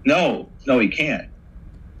 No, he can't.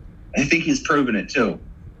 I think he's proven it too.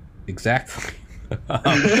 Exactly.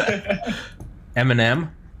 Eminem.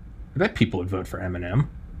 I bet people would vote for Eminem.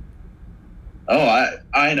 Oh,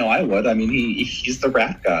 I know I would. I mean, he's the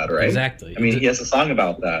rap god, right? Exactly. I mean, he has a song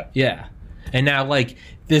about that. Yeah. And now, like,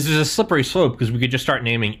 this is a slippery slope because we could just start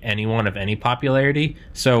naming anyone of any popularity.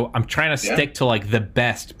 So I'm trying to stick to, like, the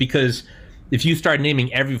best, because if you start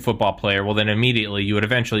naming every football player, well, then immediately you would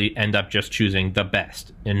eventually end up just choosing the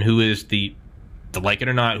best. And who is the like it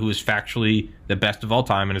or not, who is factually the best of all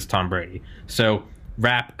time, and it's Tom Brady. So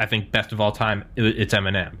rap, I think best of all time, it's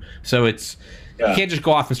Eminem. So it's you can't just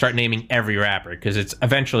go off and start naming every rapper, because it's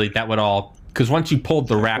eventually that would all, because once you pulled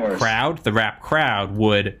the rap crowd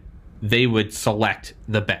would select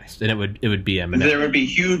the best, and it would be Eminem. There would be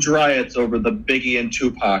huge riots over the Biggie and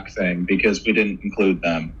Tupac thing because we didn't include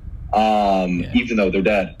them, even though they're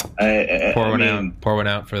dead. Pour one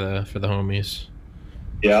out for the homies.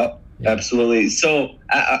 Yeah, absolutely. So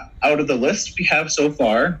out of the list we have so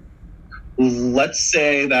far, let's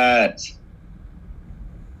say that,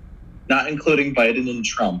 not including Biden and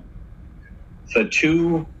Trump, the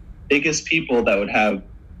two biggest people that would have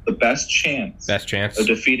the best chance of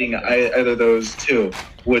defeating either of those two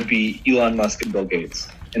would be Elon Musk and Bill Gates,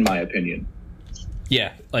 in my opinion.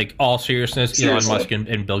 Yeah, like all seriousness, Elon Musk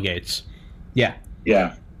and Bill Gates. Yeah.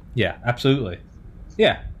 Yeah. Yeah, absolutely.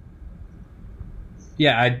 Yeah.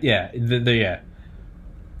 Yeah, yeah.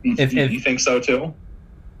 If you think so too?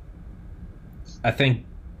 I think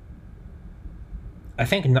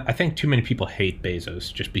too many people hate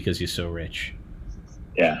Bezos just because he's so rich.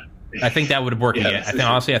 Yeah. I think that would work. I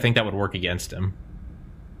think that would work against him.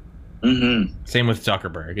 Mm-hmm. Same with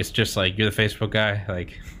Zuckerberg. It's just like, you're the Facebook guy,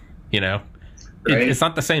 like, right? It's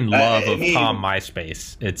not the same love of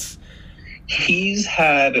MySpace. He's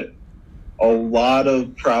had a lot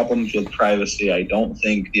of problems with privacy. I don't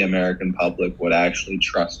think the American public would actually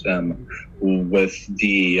trust him with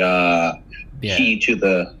the key to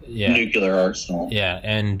the nuclear arsenal. Yeah,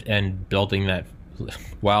 and building that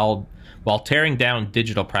while tearing down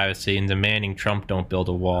digital privacy and demanding Trump don't build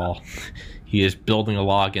a wall, he is building a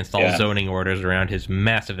law against all zoning orders around his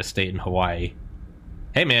massive estate in Hawaii.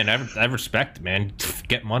 Hey, man, I respect it, man.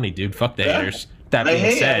 Get money, dude. Fuck the haters. That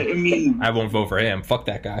being said, I won't vote for him. Fuck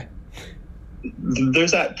that guy.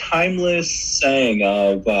 There's that timeless saying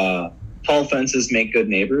of tall fences make good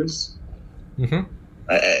neighbors. Mm-hmm.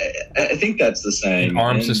 I think that's the saying. An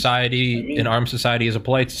armed society is a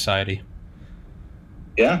polite society.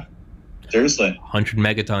 Yeah, seriously. 100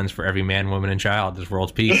 megatons for every man, woman, and child. This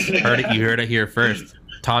world's peace. You heard it here first.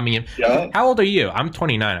 Tommy, how old are you? I'm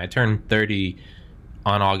 29. I turned 30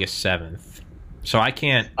 on August 7th. So I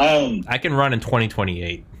can't. I can run in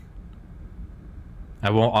 2028.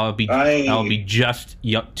 I'll be just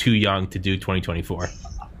too young to do 2024.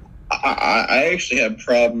 I actually have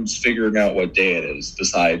problems figuring out what day it is.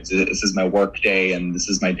 Besides, this is my work day and this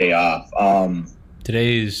is my day off.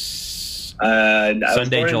 Today's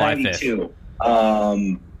Sunday, July 5th.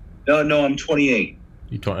 No, I'm 28.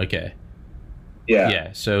 You're 20. Okay. Yeah.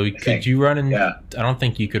 Yeah. So could you run in? Yeah. I don't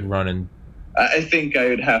think you could run in. I think I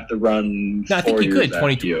would have to run. No, I think you could.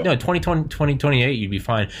 2028, you'd be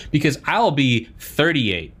fine, because I'll be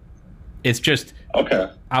 38. It's just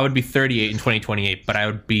okay. I would be 38 in 2028, but I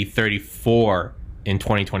would be 34 in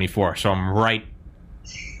 2024. So I'm right.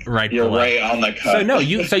 You're below. Right on the cusp.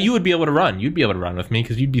 So you would be able to run. You'd be able to run with me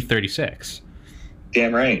because you'd be 36.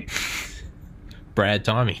 Damn right. Brad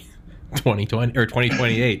Tommy, 2020 or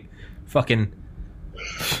 2028, fucking.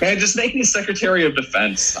 Man, just make me Secretary of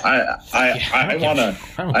Defense. I want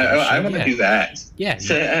to do that. Yeah,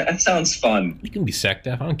 that sounds fun. You can be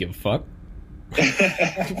SecDef. I don't give a fuck.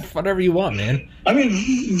 Whatever you want, man. I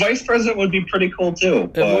mean, Vice President would be pretty cool too.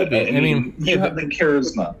 But, it would be. I mean, you have the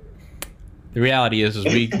charisma. The reality is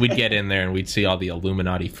we'd get in there and we'd see all the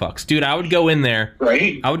Illuminati fucks. Dude, I would go in there.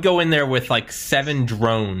 Right? I would go in there with like 7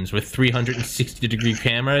 drones with 360-degree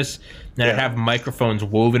cameras, and I'd have microphones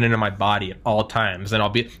woven into my body at all times. And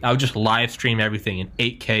I would just live stream everything in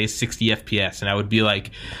 8K, 60 FPS, and I would be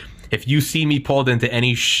like, if you see me pulled into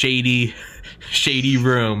any shady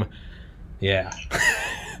room, yeah.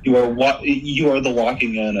 You are the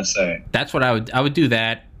walking NSA. That's what I would do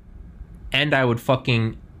that, and I would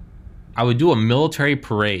do a military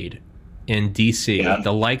parade in D.C.,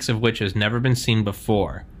 the likes of which has never been seen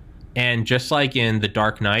before. And just like in The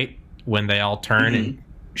Dark Knight, when they all turn and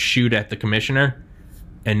shoot at the commissioner,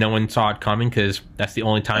 and no one saw it coming because that's the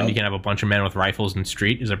only time you can have a bunch of men with rifles in the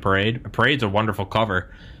street is a parade. A parade's a wonderful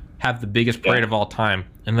cover. Have the biggest parade of all time,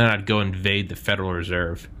 and then I'd go invade the Federal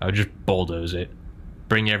Reserve. I would just bulldoze it.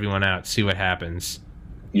 Bring everyone out, see what happens.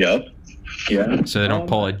 Yep. Yeah. So they don't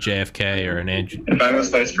pull a JFK or an Andrew. If I was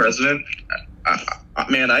vice president,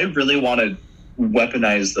 man, I really want to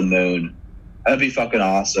weaponize the moon. That'd be fucking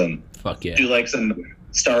awesome. Fuck yeah. Do like some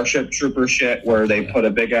Starship Trooper shit where they put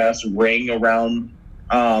a big ass ring around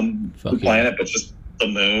the planet, but just the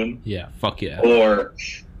moon. Yeah, fuck yeah. Or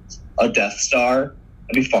a Death Star.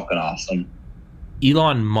 That'd be fucking awesome.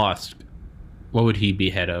 Elon Musk, what would he be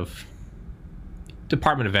head of?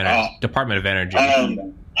 Department of Energy.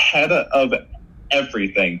 Head of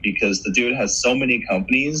everything, because the dude has so many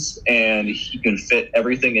companies and he can fit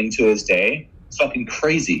everything into his day. It's fucking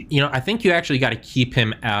crazy. I think you actually got to keep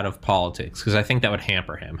him out of politics, because I think that would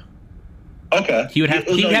hamper him. Okay. He would have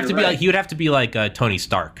to be like Tony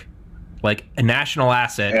Stark, like a national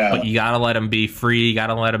asset, but you gotta let him be free. You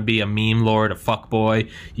gotta let him be a meme lord, a fuck boy.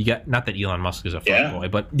 Not that Elon Musk is a fuck boy,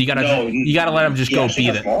 but you gotta let him just go be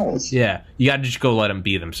them. Yeah, you gotta just go let them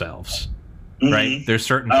be themselves. Right? There's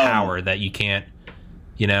certain power that you can't,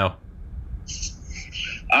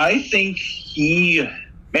 I think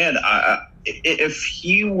if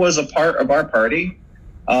he was a part of our party,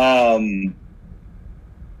 I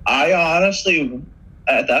honestly,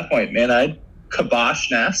 at that point, man, I'd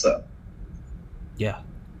kibosh NASA. Yeah.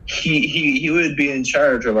 He would be in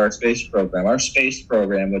charge of our space program. Our space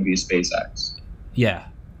program would be SpaceX. Yeah.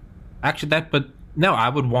 Actually, but no, I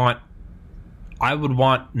would want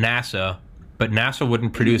NASA, but NASA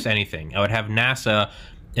wouldn't produce anything. I would have NASA,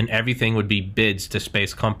 and everything would be bids to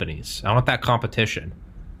space companies. I want that competition.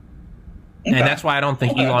 Okay. And that's why I don't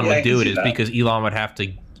think Elon would do it, is because Elon would have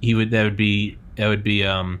to, that would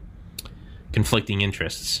be conflicting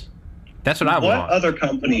interests. That's what I would want. What other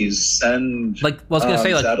companies send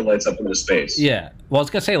satellites up into space? Yeah. Well, I was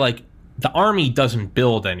going to say, like, the Army doesn't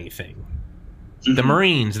build anything. Mm-hmm. The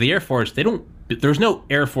Marines, the Air Force, there's no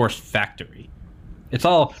Air Force factory. It's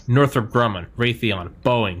all Northrop Grumman, Raytheon,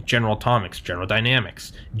 Boeing, General Atomics, General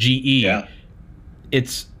Dynamics, GE. Yeah.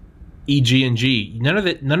 It's EG&G. None of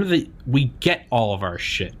the we get all of our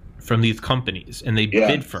shit from these companies, and they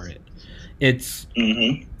bid for it. It's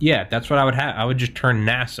that's what I would have. I would just turn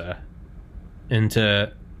NASA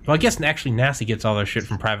into, well, I guess actually NASA gets all their shit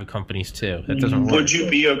from private companies too. That doesn't work. Would you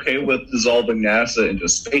be okay with dissolving NASA into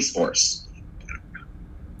Space Force?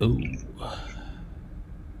 Ooh.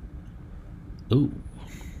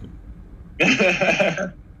 I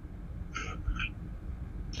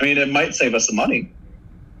mean, it might save us some money.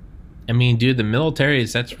 I mean, dude, the military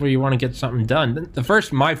that's where you want to get something done.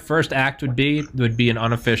 My first act would be an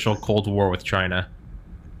unofficial Cold War with China,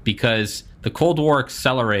 because the Cold War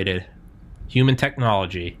accelerated human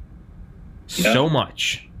technology so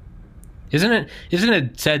much. Isn't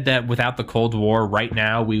it said that without the Cold War, right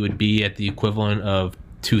now we would be at the equivalent of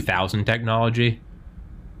 2000 technology?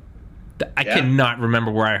 I cannot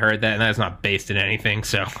remember where I heard that, and that's not based in anything,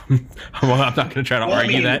 so I'm not going to try to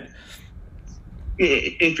argue that.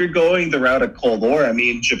 If you're going the route of Cold War, I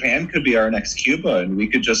mean, Japan could be our next Cuba, and we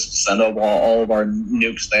could just send up all of our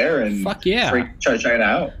nukes there and freak China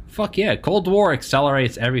out. Fuck yeah. Cold War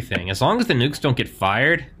accelerates everything. As long as the nukes don't get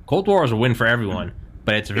fired, Cold War is a win for everyone.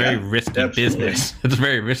 But it's a very risky business. It's a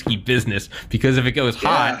very risky business, because if it goes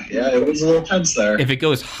hot... Yeah, it was a little tense there. If it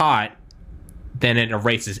goes hot, then it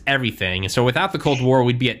erases everything. And so without the Cold War,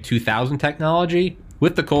 we'd be at 2000 technology.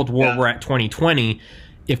 With the Cold War, we're at 2020.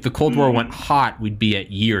 If the Cold War went hot, we'd be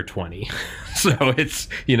at year 20. So it's,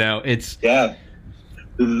 Yeah.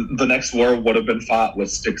 The next war would have been fought with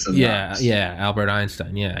sticks and knives. Yeah, Albert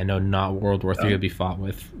Einstein. Yeah, I know not World War III will be fought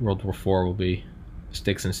with. World War IV will be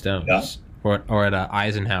sticks and stones. Yeah. Or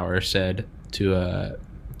Eisenhower said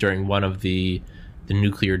during one of the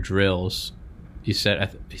nuclear drills, he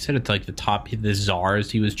said it's like the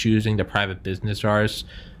czars he was choosing, the private business czars.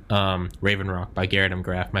 Raven Rock by Garrett M.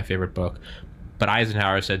 Graff, my favorite book. But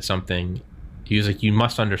Eisenhower said something. He was like, "You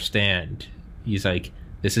must understand." He's like,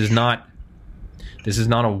 "This is not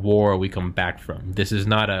a war we come back from. This is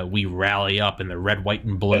not a we rally up in the red, white,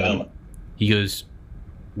 and blue." Yeah. He goes,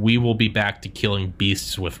 "We will be back to killing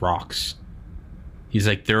beasts with rocks." He's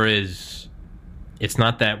like, it's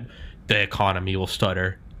not that the economy will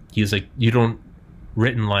stutter. He's like,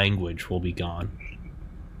 written language will be gone.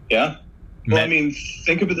 Yeah. Well, I mean,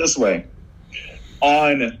 think of it this way.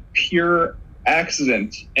 On pure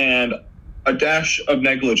accident and a dash of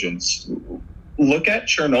negligence, look at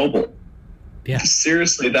Chernobyl. Yeah.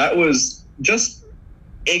 Seriously, that was just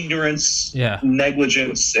ignorance,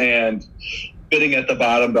 negligence, and bidding at the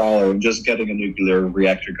bottom dollar and just getting a nuclear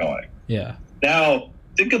reactor going. Yeah. Now,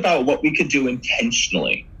 think about what we could do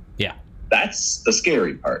intentionally. Yeah. That's the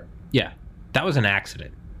scary part. Yeah. That was an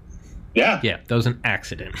accident. Yeah. Yeah, that was an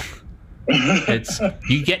accident.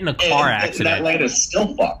 You get in a car accident. That land is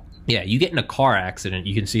still fucked. Yeah, you get in a car accident,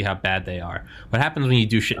 you can see how bad they are. What happens when you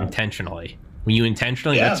do shit intentionally? When you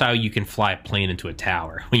intentionally, that's how you can fly a plane into a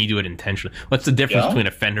tower. When you do it intentionally. What's the difference between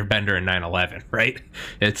a fender bender and 9/11, right?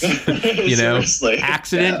 It's,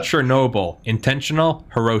 accident, Chernobyl. Intentional,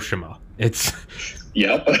 Hiroshima. It's...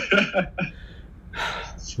 Yep.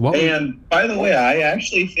 And by the way, I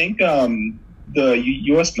actually think the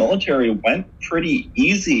U.S. military went pretty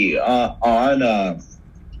easy on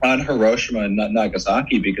Hiroshima and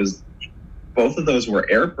Nagasaki, because both of those were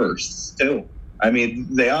airbursts too. I mean,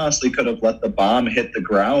 they honestly could have let the bomb hit the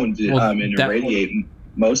ground and irradiate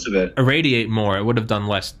most of it. Irradiate more. It would have done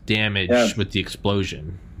less damage with the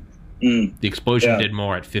explosion. The explosion did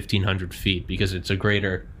more at 1,500 feet because it's a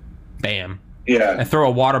greater bam. Yeah. I throw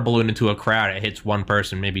a water balloon into a crowd, it hits one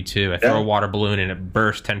person, maybe two. I throw a water balloon and it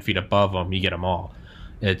bursts 10 feet above them, you get them all.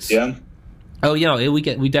 It's oh,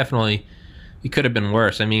 it could have been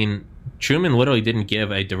worse. I mean, Truman literally didn't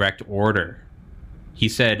give a direct order. He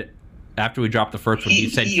said, after we dropped the first one,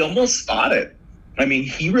 he almost fought it. I mean,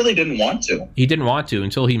 he really didn't want to. He didn't want to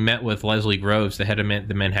until he met with Leslie Groves, the head of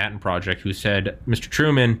the Manhattan Project, who said, "Mr.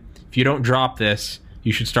 Truman, if you don't drop this,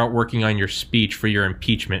 you should start working on your speech for your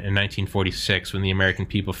impeachment in 1946 when the American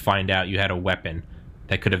people find out you had a weapon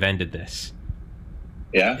that could have ended this."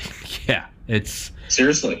 Yeah. Yeah. It's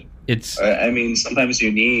seriously. I mean, sometimes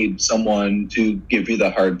you need someone to give you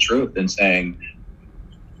the hard truth and saying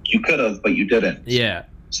you could have, but you didn't. Yeah.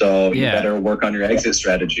 So you better work on your exit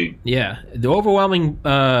strategy. Yeah. The overwhelming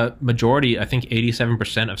majority, I think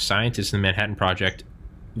 87% of scientists in the Manhattan Project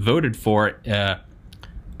voted for a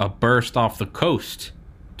burst off the coast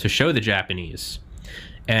to show the Japanese.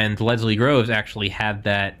 And Leslie Groves actually had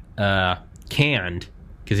that canned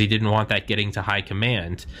because he didn't want that getting to high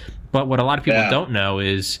command. But what a lot of people don't know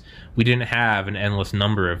is we didn't have an endless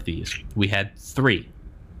number of these. We had 3.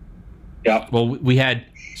 Yeah. Well, we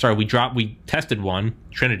tested one,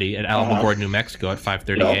 Trinity, at Alamogordo, New Mexico at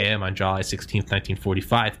 5:30 a.m. on July 16th,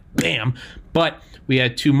 1945. Bam! But we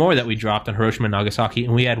had 2 more that we dropped on Hiroshima and Nagasaki,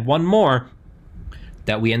 and we had 1 more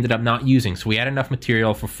that we ended up not using. So we had enough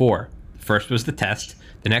material for 4. The first was the test.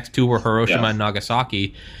 The next 2 were Hiroshima and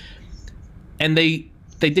Nagasaki. And they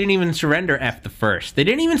didn't even surrender after the first. They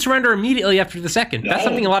didn't even surrender immediately after the second. That's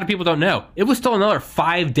something a lot of people don't know. It was still another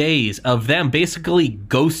 5 days of them basically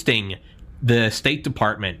ghosting the State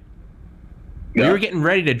Department. We were getting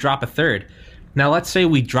ready to drop a third. Now, let's say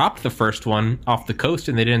we dropped the first one off the coast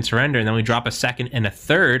and they didn't surrender, and then we drop a second and a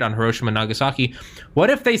third on Hiroshima and Nagasaki. What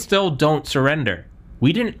if they still don't surrender?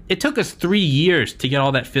 It took us 3 years to get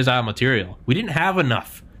all that fissile material. We didn't have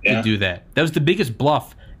enough to do that. That was the biggest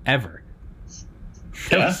bluff ever.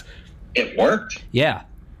 It worked. Yeah.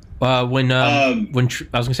 When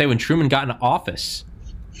Truman got into office,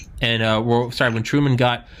 and when Truman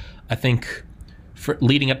got, I think,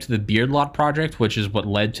 leading up to the Beardlaw Project, which is what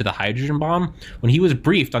led to the hydrogen bomb, when he was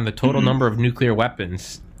briefed on the total number of nuclear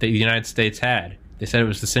weapons that the United States had, they said it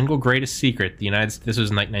was the single greatest secret this was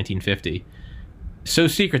in like 1950. So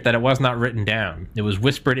secret that it was not written down. It was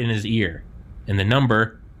whispered in his ear. And the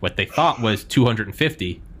number, what they thought was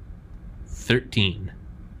 250, 13.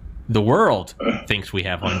 The world thinks we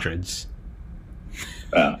have hundreds.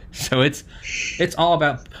 So it's all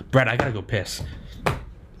about... Brett, I gotta go piss.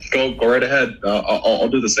 Go right ahead. I'll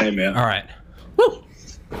do the same, man. All right. Woo!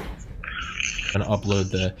 I'm gonna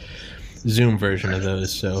upload the Zoom version of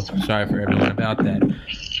those, so sorry for everyone about that.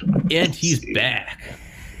 And he's back.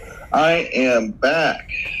 I am back.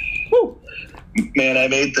 Woo! Man, I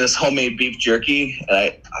made this homemade beef jerky,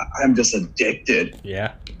 and I'm just addicted.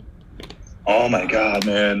 Yeah. Oh my god,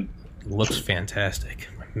 man! It looks fantastic.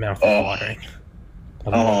 My mouth is watering.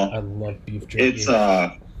 I love beef jerky. It's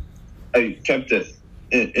I kept it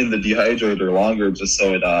in the dehydrator longer just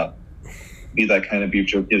so it be that kind of beef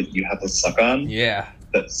jerky that you have to suck on. Yeah.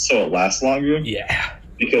 So it lasts longer. Yeah.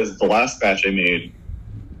 Because the last batch I made,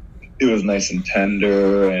 it was nice and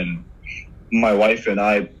tender, and my wife and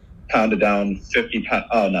I pounded down 50 pounds.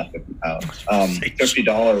 Oh, not 50 pounds.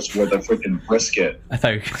 $50 worth of freaking brisket. I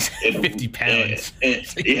thought you were going to say 50 pounds.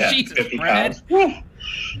 Yeah, Jesus, 50 pounds.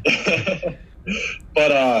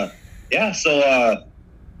 But so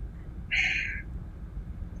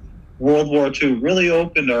World War II really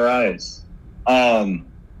opened our eyes.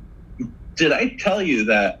 Did I tell you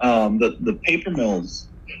that the paper mills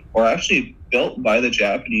were actually built by the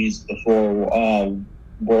Japanese before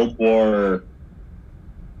World War?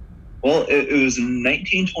 Well, it was in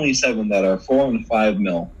 1927 that our 4 and 5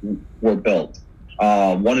 mill were built.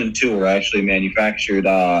 1 and 2 were actually manufactured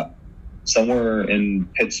somewhere in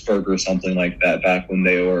Pittsburgh or something like that, back when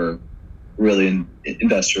they were really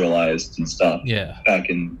industrialized and stuff. Yeah.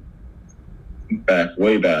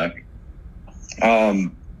 Way back.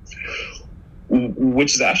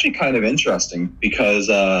 Which is actually kind of interesting because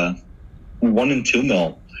 1 and 2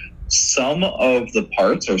 mill, some of the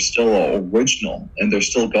parts are still original and they're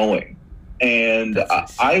still going. And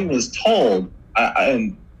I was told,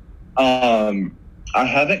 I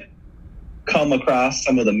haven't come across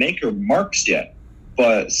some of the maker marks yet,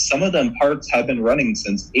 but some of them parts have been running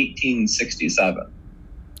since 1867.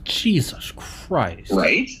 Jesus Christ.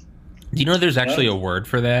 Right? Do you know there's actually a word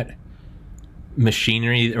for that?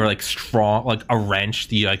 Machinery, or like strong, like a wrench.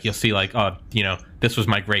 You'll see this was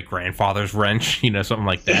my great grandfather's wrench, something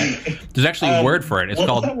like that. There's actually a word for it. It's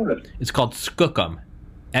called skookum,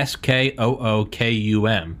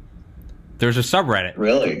 SKOOKUM. There's a subreddit.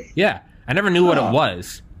 Really? Yeah, I never knew what it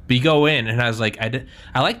was, but you go in and I was like,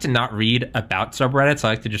 I like to not read about subreddits. I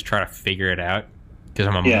like to just try to figure it out because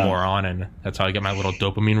I'm a moron, and that's how I get my little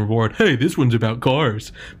dopamine reward. Hey, this one's about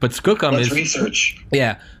cars. But skookum is research.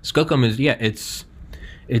 Yeah, skookum is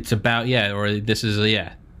it's about or this is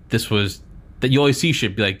this was that you always see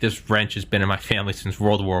shit be like, this wrench has been in my family since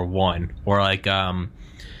World War I, or like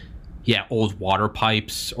old water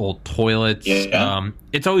pipes, old toilets.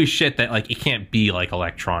 It's always shit that like it can't be like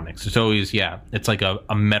electronics. It's always it's like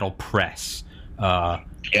a metal press.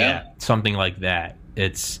 Something like that.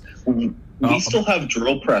 We still have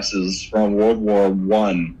drill presses from World War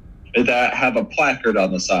I that have a placard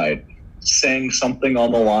on the side saying something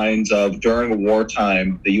on the lines of, during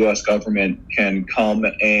wartime, the U.S. government can come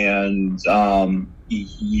and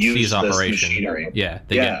use this machinery. Yeah,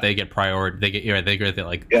 they get priority. They get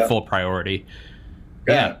like full priority.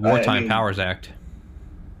 Yeah, Wartime Powers Act.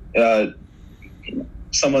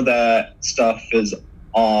 Some of that stuff is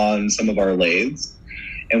on some of our lathes,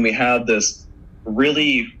 and we have this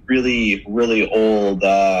really, really, really old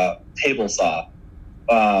table saw.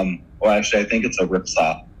 Well, actually, I think it's a rip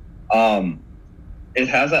saw. It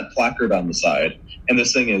has that placard on the side, and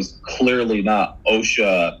this thing is clearly not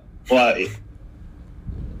OSHA. Well,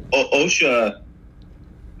 OSHA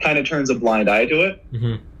kind of turns a blind eye to it,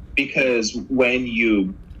 because when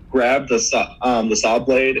you grab the saw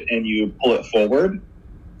blade and you pull it forward,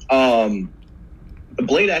 the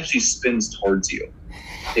blade actually spins towards you.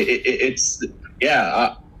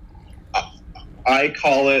 I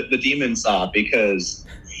call it the demon saw because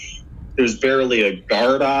there's barely a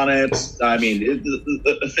guard on it. I mean,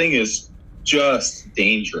 the thing is just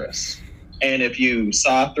dangerous. And if you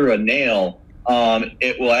saw through a nail,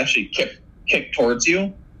 it will actually kick towards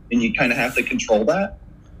you, and you kind of have to control that.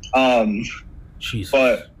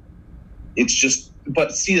 But it's just.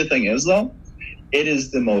 But see, the thing is, though, it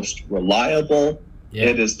is the most reliable. Yeah.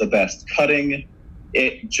 It is the best cutting.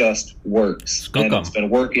 It just works, and it's been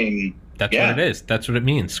working. That's what it is. That's what it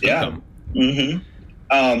means. Skookum.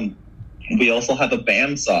 Yeah. We also have a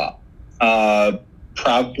bandsaw.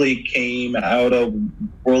 Probably came out of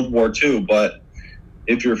World War II, but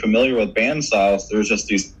if you're familiar with bandsaws, there's just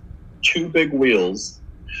these two big wheels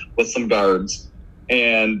with some guards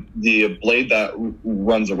and the blade that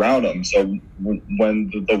runs around them. So when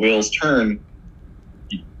the wheels turn,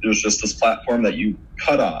 there's just this platform that you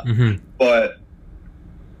cut on. But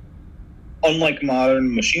unlike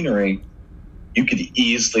modern machinery, you could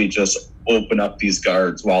easily just open up these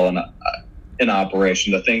guards while in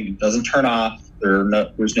operation. The thing doesn't turn off.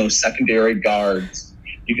 There's no secondary guards.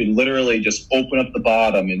 You can literally just open up the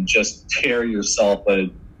bottom and just tear yourself a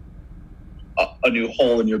new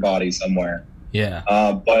hole in your body somewhere. Yeah.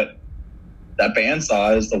 But that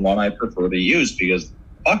bandsaw is the one I prefer to use because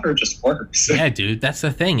fucker just works. Yeah, dude. That's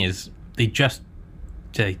the thing is they just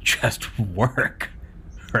work,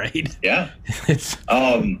 right? Yeah. It's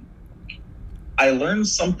I learned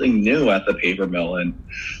something new at the paper mill, and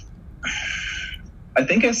I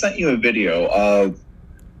think I sent you a video of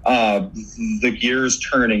the gears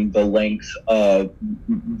turning the length of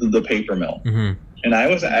the paper mill. And I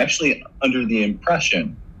was actually under the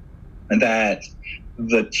impression that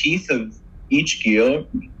the teeth of each gear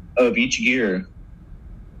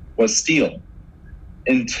was steel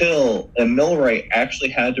until a millwright actually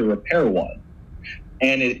had to repair one.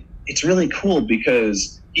 And it's really cool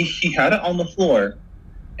because he had it on the floor,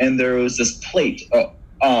 and there was this plate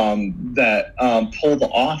that pulled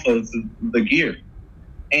off of the gear,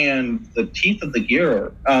 and the teeth of the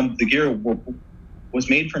gear was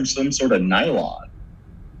made from some sort of nylon.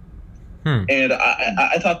 And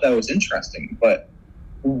I thought that was interesting. But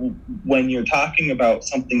when you're talking about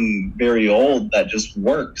something very old that just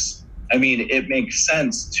works, I mean, it makes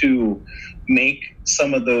sense to make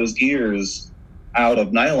some of those gears out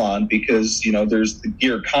of nylon because, there's the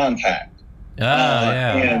gear contact.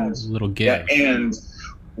 And little give. Yeah, and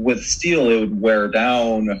with steel, it would wear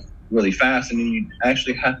down really fast, and then you'd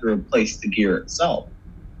actually have to replace the gear itself.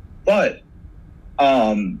 But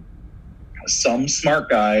some smart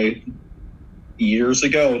guy years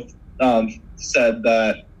ago said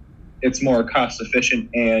that it's more cost efficient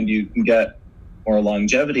and you can get more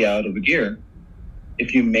longevity out of a gear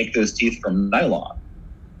if you make those teeth from nylon.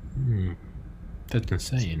 That's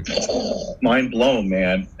insane. Mind blown,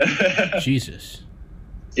 man. Jesus.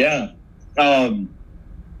 Yeah. I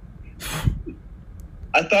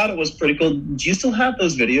thought it was pretty cool. Do you still have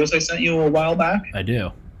those videos I sent you a while back? I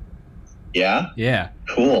do. Yeah? Yeah.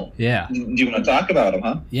 Cool. Yeah. Do you want to talk about them,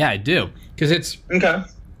 huh? Yeah, I do. Because it's... Okay.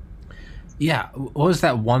 Yeah. What was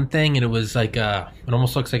that one thing? And it was like it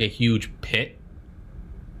almost looks like a huge pit.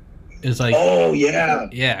 It's like... Oh, yeah.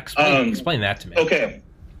 Yeah. Explain that to me. Okay.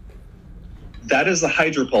 That is the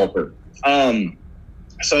hydropulper.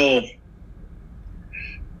 So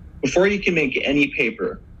before you can make any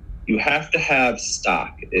paper, you have to have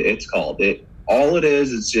stock. It's called it. All it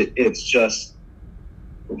is it's just,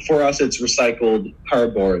 for us, it's recycled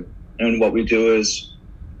cardboard. And what we do is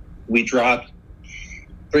we drop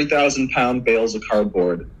 3,000-pound bales of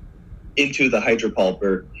cardboard into the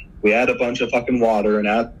hydropulper. We add a bunch of fucking water, and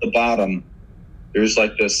at the bottom, there's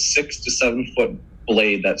like this 6 to 7 foot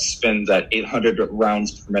blade that spins at 800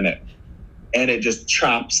 rounds per minute. and it just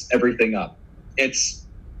chops everything up. It's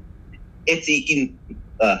eating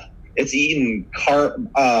car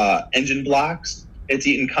engine blocks. It's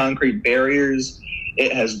eaten concrete barriers.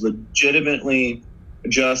 It has legitimately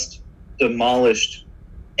just demolished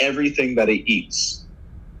everything that it eats.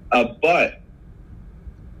 But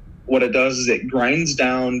what it does is it grinds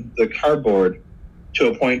down the cardboard to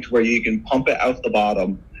a point where you can pump it out the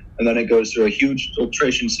bottom, and then it goes through a huge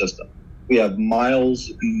filtration system. We have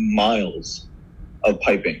miles and miles of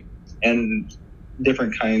piping and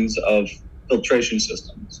different kinds of filtration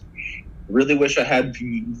systems. Really wish I had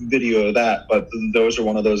video of that, but those are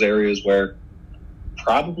one of those areas where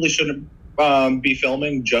probably shouldn't be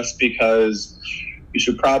filming, just because you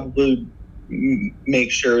should probably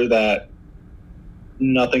make sure that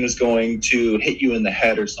nothing is going to hit you in the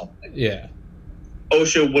head or something. Yeah.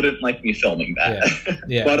 OSHA wouldn't like me filming that.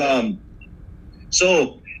 Yeah. But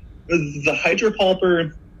so the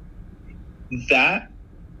hydropulper, that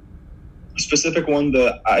specific one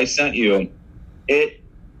that I sent you, it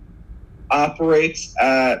operates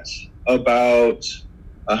at about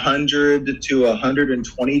 100 to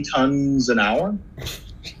 120 tons an hour.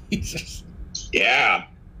 Jesus. Yeah.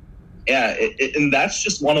 And that's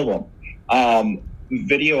just one of them.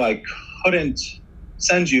 Video I couldn't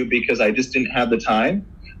send you because I just didn't have the time.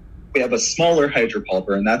 We have a smaller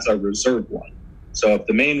hydropulper, and that's our reserve one. So if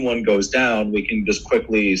the main one goes down, we can just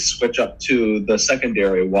quickly switch up to the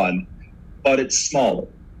secondary one, but it's smaller.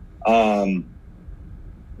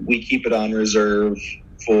 We keep it on reserve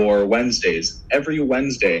for Wednesdays. Every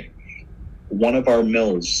Wednesday, one of our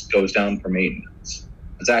mills goes down for maintenance.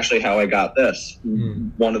 That's actually how I got this.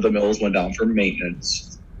 One of the mills went down for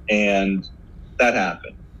maintenance, and that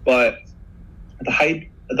happened. But the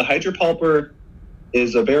hydropulper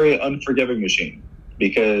is a very unforgiving machine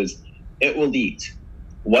because it will eat.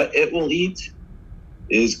 What it will eat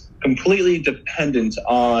is completely dependent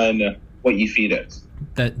on what you feed it.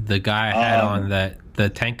 That the guy I had on, that the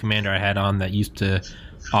tank commander I had on that used to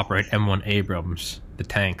operate M1 Abrams, the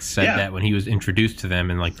tanks, said that when he was introduced to them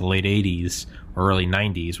in like the late 80s or early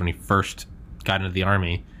 90s, when he first got into the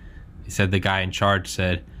Army, he said the guy in charge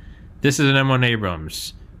said, "This is an M1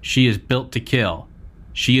 Abrams. She is built to kill.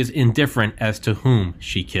 She is indifferent as to whom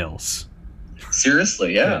she kills."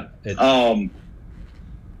 Seriously, yeah.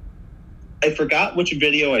 I forgot which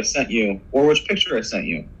video I sent you or which picture I sent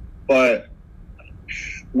you, but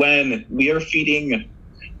when we are feeding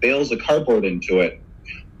bales of cardboard into it,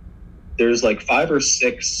 there's like 5 or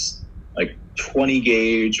 6 like 20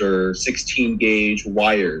 gauge or 16 gauge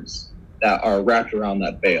wires that are wrapped around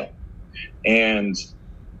that bale. And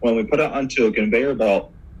when we put it onto a conveyor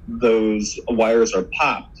belt, those wires are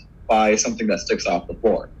popped by something that sticks off the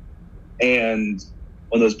floor. And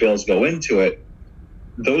when those bales go into it,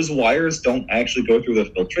 those wires don't actually go through the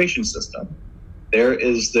filtration system. There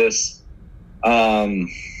is this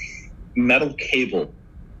metal cable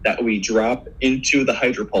that we drop into the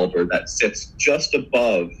hydropulper that sits just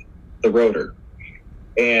above the rotor.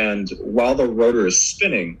 And while the rotor is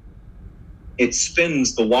spinning, it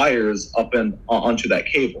spins the wires up and onto that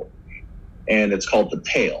cable. And it's called the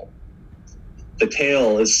tail. The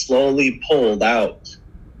tail is slowly pulled out,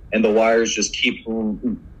 and the wires just keep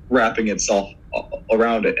wrapping itself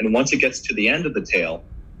around it. And once it gets to the end of the tail,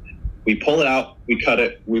 we pull it out, we cut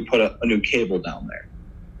it, we put a new cable down there.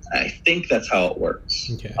 I think that's how it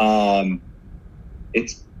works. Okay.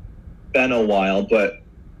 It's been a while, but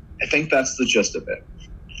I think that's the gist of it.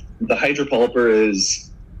 The hydropulper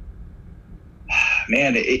is,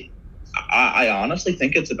 man, I honestly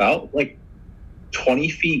think it's about like 20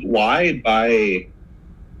 feet wide by,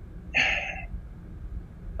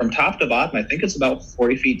 from top to bottom, I think it's about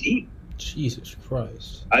 40 feet deep. Jesus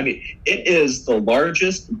Christ. I mean, it is the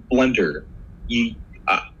largest blender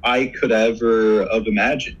I could ever have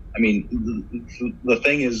imagined. I mean, the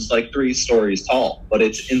thing is like 3 stories tall, but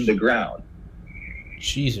it's in the ground.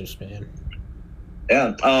 Jesus, man.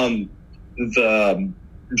 Yeah. The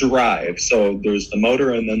drive. So there's the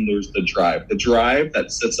motor and then there's the drive. The drive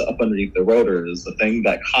that sits up underneath the rotor is the thing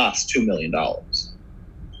that costs $2 million.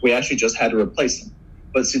 We actually just had to replace them.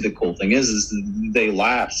 But see, the cool thing is they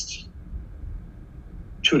last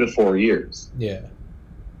 2 to 4 years. Yeah.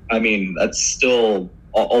 I mean, that's still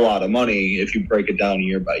a lot of money if you break it down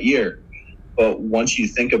year by year. But once you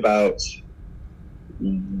think about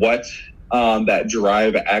what that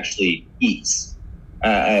drive actually eats,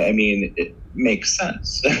 I mean, it makes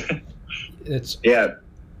sense. Yeah.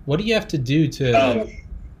 What do you have to do to?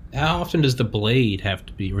 How often does the blade have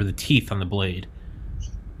to be, or the teeth on the blade?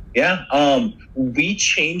 Yeah. We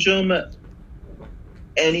change them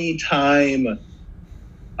anytime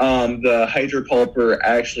the hydropulper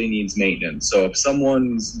actually needs maintenance. So if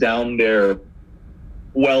someone's down there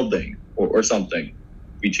welding or something,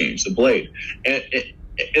 we change the blade. And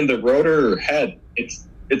in the rotor head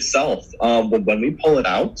itself, when we pull it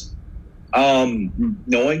out,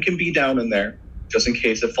 no one can be down in there just in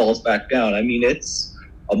case it falls back down. I mean, it's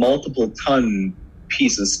a multiple ton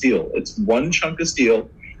piece of steel. It's one chunk of steel.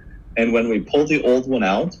 And when we pull the old one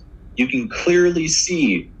out, you can clearly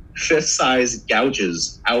see fist-sized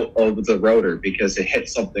gouges out of the rotor because it hit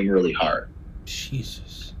something really hard.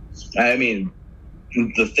 Jesus. I mean,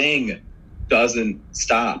 the thing doesn't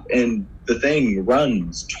stop, and the thing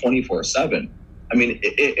runs 24/7. I mean,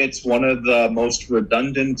 it's one of the most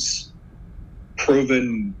redundant,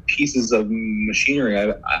 proven pieces of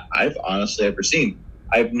machinery I've honestly ever seen.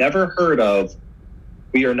 I've never heard of,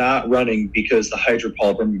 we are not running because the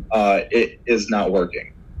hydropulper it is not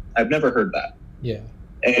working. I've never heard that. Yeah.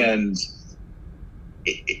 And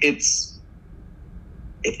it's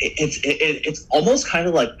almost kind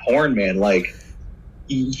of like porn, man. Like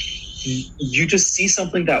you just see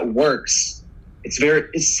something that works.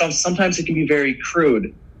 Sometimes it can be very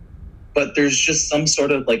crude, but there's just some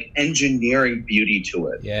sort of like engineering beauty to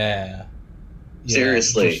it. Yeah.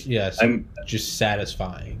 Seriously. Just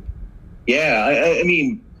satisfying. Yeah. I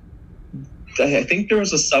mean, I think there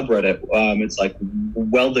was a subreddit. It's like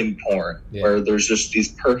welding porn, where there's just these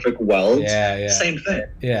perfect welds. Yeah. Same thing.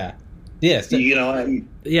 Yeah. Yes. You know.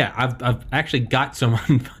 I've actually got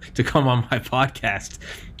someone to come on my podcast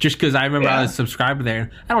just because I remember I was a subscriber there.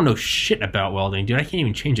 And I don't know shit about welding, dude. I can't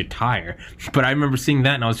even change a tire. But I remember seeing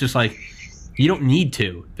that and I was just like, you don't need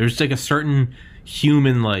to. There's like a certain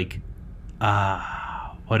human like,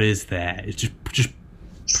 what is that? It's just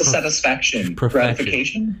satisfaction,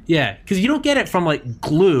 gratification. Yeah, because you don't get it from like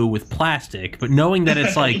glue with plastic, but knowing that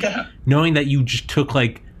it's like knowing that you just took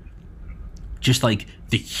like just like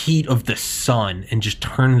the heat of the sun and just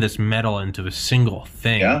turned this metal into a single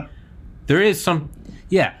thing. Yeah, there is some.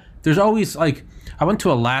 Yeah, there's always like I went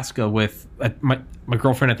to Alaska with my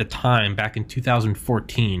girlfriend at the time back in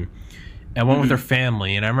 2014. I went with her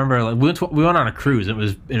family, and I remember like we went on a cruise. It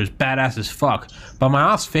was badass as fuck. But my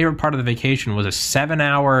mom's favorite part of the vacation was a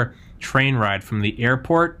 7-hour train ride from the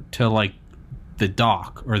airport to like the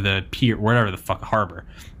dock or the pier, whatever the fuck, harbor.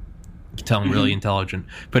 You can tell I'm really intelligent.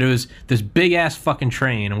 But it was this big ass fucking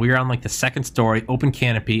train, and we were on like the second story, open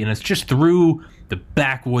canopy, and it's just through the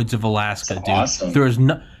backwoods of Alaska, dude. Awesome. There was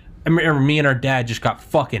no. I remember me and our dad just got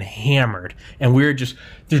fucking hammered, and there's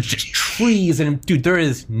just trees, and dude, there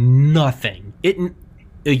is nothing.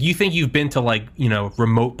 You think you've been to like, you know,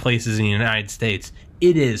 remote places in the United States.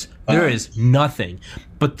 There is nothing.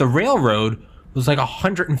 But the railroad was like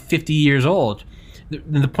 150 years old.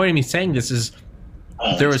 The point of me saying this is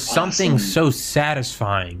there was something so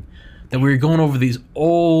satisfying that we were going over these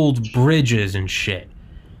old bridges and shit.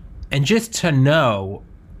 And just to know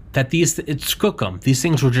that it's skookum. These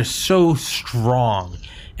things were just so strong,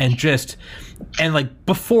 and like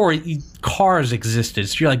before cars existed.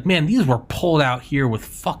 So you're like, man, these were pulled out here with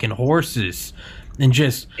fucking horses, and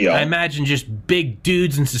I imagine just big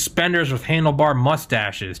dudes in suspenders with handlebar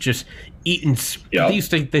mustaches, just eating.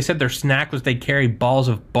 They said their snack was they carried balls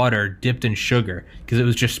of butter dipped in sugar because it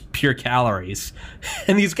was just pure calories,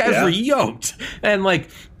 and these guys were yoked, and like,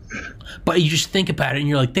 but you just think about it, and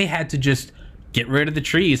you're like, they had to just get rid of the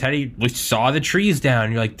trees. We saw the trees down.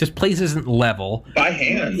 You're like, this place isn't level. By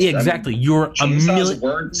hand. Yeah, exactly. You're a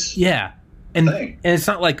million. Yeah. And it's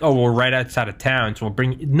not like, oh, we're right outside of town, so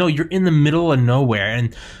no, you're in the middle of nowhere.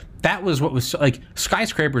 And that was what was so, like,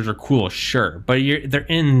 skyscrapers are cool, sure, but they're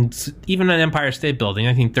in, even an Empire State Building,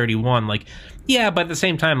 I think 31, like, yeah, but at the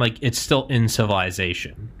same time, like, it's still in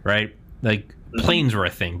civilization, right? Like, planes were a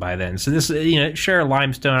thing by then. So this, you know, sure,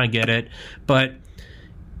 limestone, I get it, but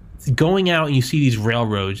going out and you see these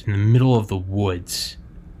railroads in the middle of the woods,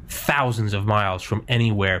 thousands of miles from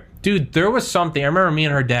anywhere. Dude, there was something. I remember me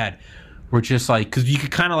and her dad were just like, because you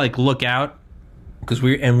could kind of like look out, because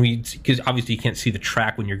obviously you can't see the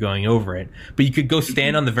track when you're going over it, but you could go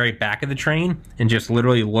stand on the very back of the train and just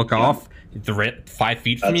literally look off the 5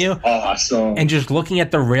 feet from you. Awesome. And just looking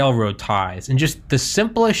at the railroad ties and just the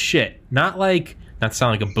simplest shit, not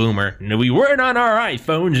sound like a boomer. No, we weren't on our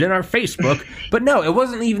iPhones and our Facebook. But no, it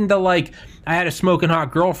wasn't even I had a smoking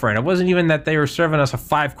hot girlfriend. It wasn't even that they were serving us a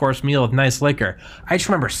 5-course meal with nice liquor. I just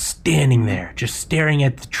remember standing there, just staring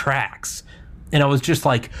at the tracks. And I was just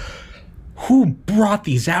like, who brought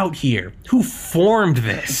these out here? Who formed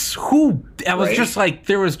this? Just like,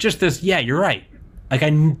 there was just this, yeah, you're right. Like, I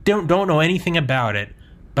don't know anything about it.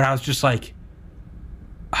 But I was just like,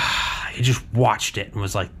 I just watched it and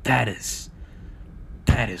was like, that is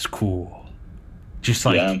cool. Just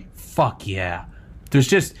like, fuck yeah. There's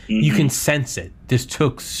just, you can sense it. This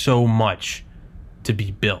took so much to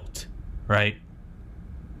be built, right?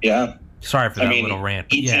 Yeah. Sorry for that little rant.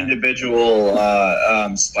 Each individual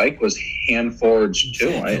spike was hand forged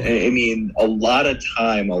too. I mean, a lot of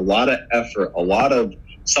time, a lot of effort, a lot of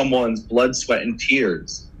someone's blood, sweat, and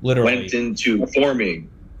tears went into forming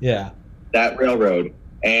that railroad,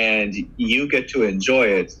 and you get to enjoy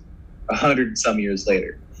it 100 some years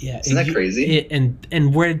later. Yeah, isn't that crazy?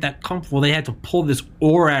 And where did that come from? Well, they had to pull this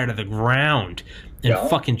ore out of the ground and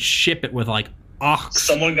fucking ship it with like ox.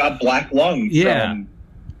 Someone got black lung from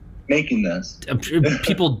making this.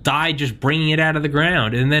 People died just bringing it out of the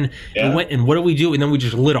ground, and then it went. And what did we do? And then we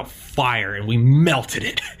just lit a fire and we melted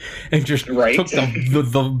it, and just took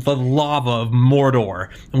the lava of Mordor,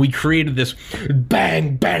 and we created this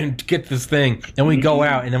bang to get this thing. And we go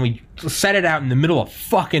out, and then we set it out in the middle of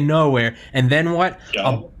fucking nowhere, and then what?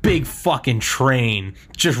 A big fucking train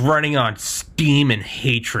just running on steam and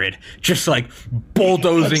hatred, just like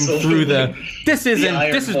bulldozing through the. This is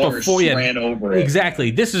before you ran over it. Exactly.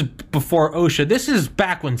 This is before OSHA. This is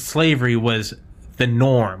back when slavery was the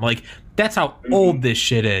norm. Like, that's how old this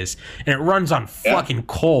shit is, and it runs on fucking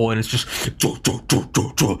coal, and it's just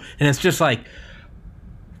and it's just like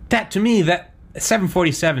that. To me, that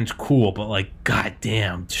 747's cool, but like,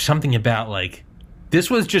 goddamn, something about like this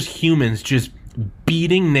was just humans just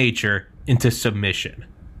beating nature into submission.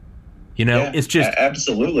 You know, it's just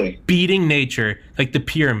absolutely beating nature, like the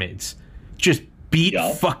pyramids, just beat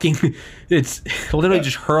fucking. It's literally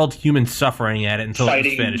just hurled human suffering at it until it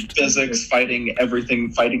was finished. Fighting physics, fighting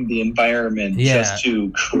everything, fighting the environment, just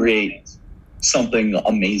to create something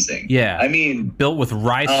amazing. Yeah, I mean, built with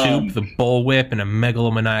rye soup, the bullwhip, and a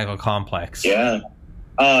megalomaniacal complex. Yeah.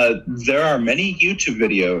 There are many YouTube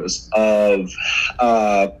videos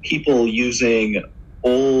of people using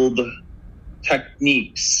old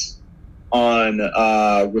techniques on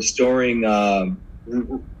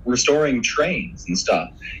restoring trains and stuff,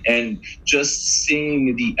 and just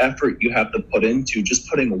seeing the effort you have to put into just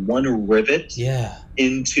putting one rivet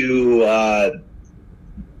into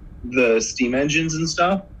the steam engines and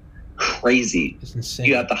stuff. Crazy. It's insane.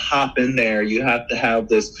 You have to hop in there, you have to have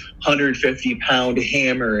this 150-pound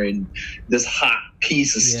hammer, and this hot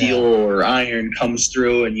piece of steel or iron comes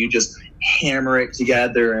through, and you just hammer it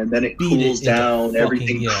together, and then it cools down,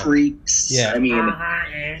 everything creaks. I mean,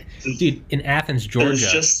 dude, in Athens, Georgia,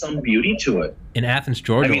 there's just some beauty to it. In Athens,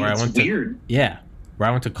 Georgia, where I went to where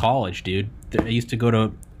I went to college, dude. I used to go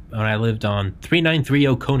to, when I lived on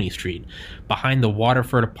 3930 Coney Street, behind the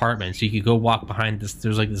Waterford Apartments. You could go walk behind this.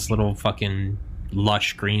 There's like this little fucking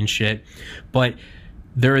lush green shit, but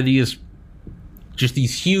there are these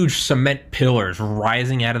huge cement pillars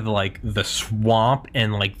rising out of the swamp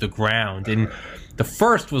and like the ground. And the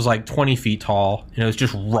first was like 20 feet tall, and it was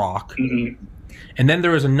just rock. And then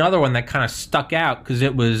there was another one that kind of stuck out because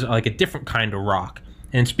it was like a different kind of rock.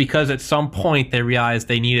 And it's because at some point they realized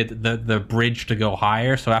they needed the bridge to go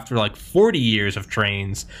higher. So after like 40 years of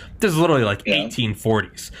trains, this is literally like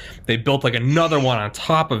 1840s, they built like another one on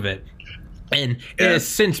top of it. And it has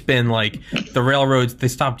since been like the railroads, they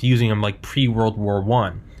stopped using them like pre-World War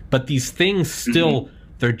I. But these things still,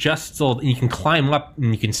 they're just still, and you can climb up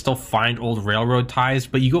and you can still find old railroad ties,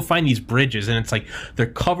 but you go find these bridges and it's like they're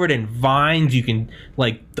covered in vines. You can,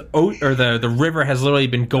 like, the river has literally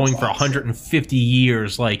been going for 150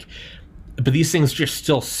 years, like, but these things just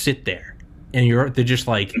still sit there. And they're just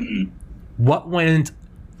like, what went,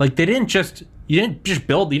 like, you didn't just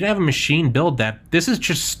build, you didn't have a machine build that. This is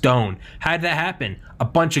just stone. How did that happen? A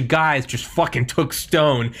bunch of guys just fucking took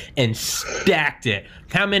stone and stacked it.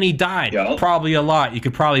 How many died? Probably a lot. You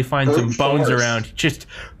could probably find some bones around. Just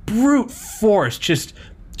brute force. Just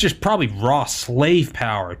probably raw slave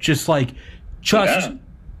power. Just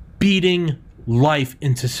beating life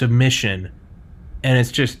into submission. And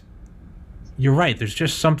it's just, you're right. There's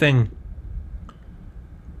just something.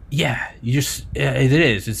 Yeah, it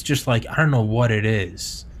is. It's just like, I don't know what it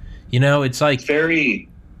is. You know, it's like very.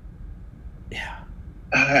 Yeah,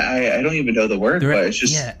 I don't even know the word, but it's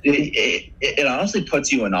just it honestly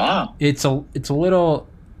puts you in awe. It's a little.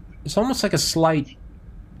 It's almost like a slight,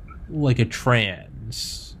 like a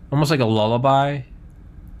trance, almost like a lullaby.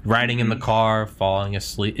 Riding in the car, falling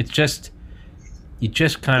asleep. It's just, you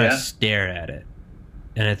just kind of stare at it,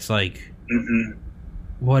 and it's like,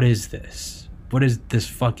 what is this? What is this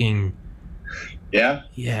fucking... Yeah.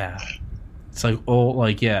 It's like,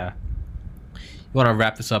 You want to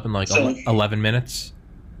wrap this up in like 11 minutes?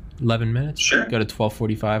 11 minutes? Sure. Go to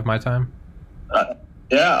 12:45 my time?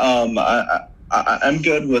 I'm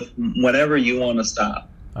good with whenever you want to stop.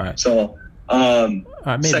 All right. So,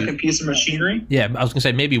 Second piece of machinery. Yeah, I was gonna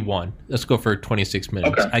say maybe one. Let's go for 26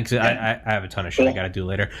 minutes. Okay. I have a ton of shit I gotta do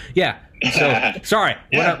later. Yeah. So sorry,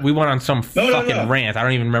 we went on some fucking rant. I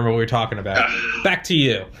don't even remember what we were talking about. Back to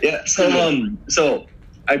you. Yeah. So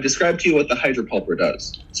I've described to you what the hydropulper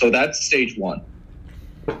does. So that's stage 1.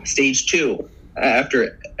 Stage 2,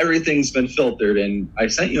 after everything's been filtered, and I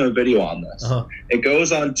sent you a video on this. It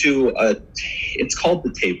goes on to it's called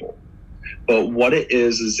the table, but what it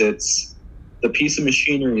is it's the piece of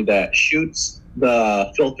machinery that shoots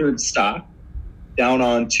the filtered stock down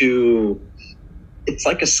onto, it's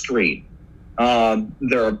like a screen.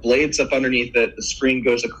 There are blades up underneath it. The screen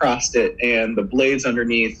goes across it, and the blades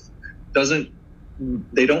underneath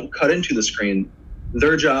they don't cut into the screen.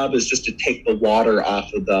 Their job is just to take the water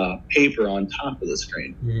off of the paper on top of the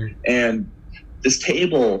screen. Mm-hmm. And this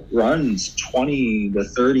table runs 20 to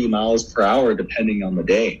 30 miles per hour, depending on the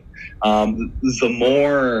day. The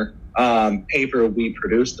more paper we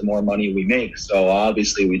produce, the more money we make. So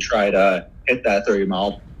obviously we try to hit that 30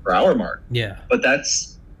 mile per hour mark. Yeah. But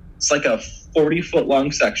it's like a 40-foot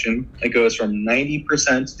long section. It goes from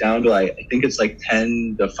 90% down to I think it's like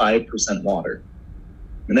 10 to 5% water.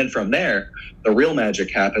 And then from there, the real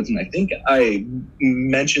magic happens. And I think I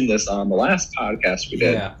mentioned this on the last podcast we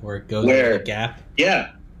did. Yeah, where it goes in the gap.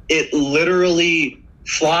 Yeah, it literally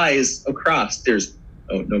flies across. There's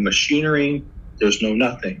no machinery. There's no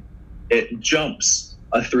nothing. It jumps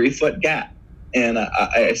a 3-foot gap. And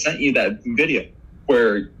I sent you that video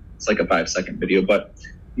where it's like a 5-second video, but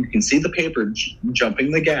you can see the paper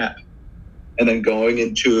jumping the gap and then going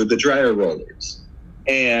into the dryer rollers.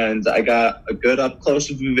 And I got a good up close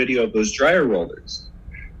video of those dryer rollers.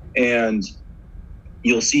 And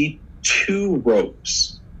you'll see 2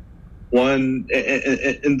 ropes. One,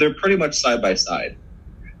 and they're pretty much side by side.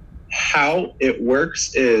 How it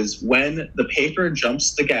works is when the paper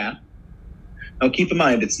jumps the gap. Now keep in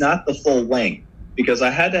mind, it's not the full length, because I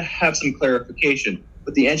had to have some clarification.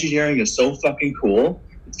 But the engineering is so fucking cool.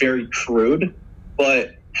 It's very crude.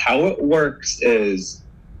 But how it works is,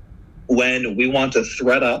 when we want to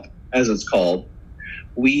thread up, as it's called,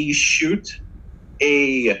 we shoot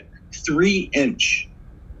a 3-inch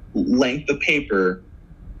length of paper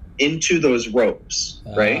into those ropes,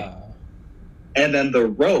 right? And then the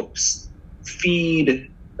ropes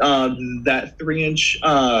feed that 3-inch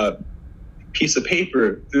piece of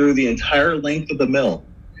paper through the entire length of the mill.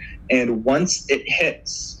 And once it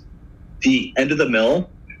hits the end of the mill,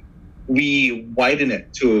 we widen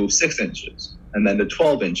it to 6 inches and then to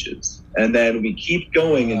 12 inches. And then we keep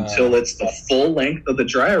going until it's the full length of the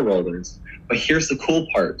dryer rollers. But here's the cool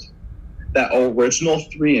part. That original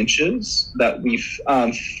 3 inches that we've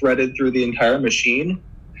threaded through the entire machine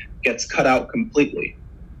gets cut out completely.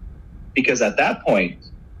 Because at that point,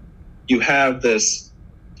 you have this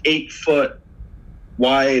 8-foot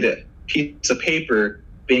wide piece of paper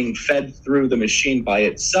being fed through the machine by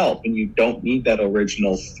itself, and you don't need that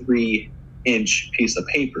original 3-inch piece of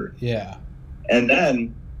paper. Yeah. And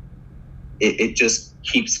then it just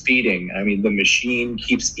keeps feeding. I mean, the machine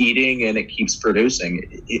keeps eating and it keeps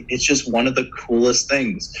producing. It's just one of the coolest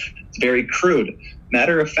things. It's very crude.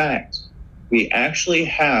 Matter of fact, we actually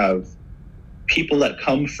have people that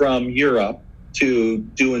come from Europe to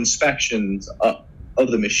do inspections of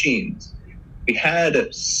the machines. We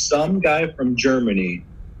had some guy from Germany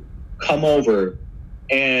come over,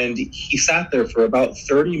 and he sat there for about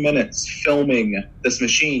 30 minutes filming this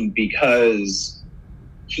machine because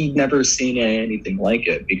he'd never seen anything like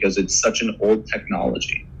it, because it's such an old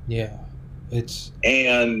technology. Yeah.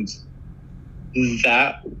 And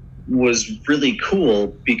that was really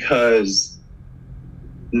cool because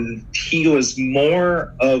he was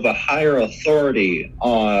more of a higher authority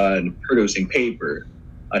on producing paper.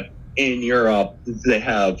 In Europe, they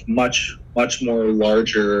have much more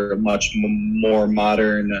larger, much more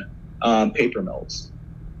modern paper mills.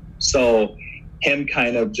 So him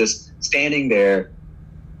kind of just standing there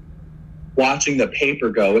watching the paper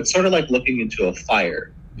go, it's sort of like looking into a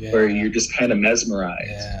fire, where you're just kind of mesmerized.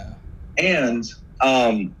 Yeah. And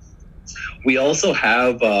we also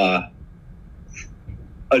have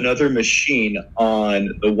another machine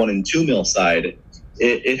on the 1 and 2 mill side.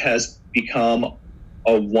 It has become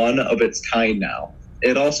a one of its kind now.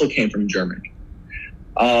 It also came from Germany.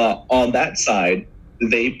 On that side,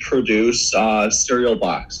 they produce cereal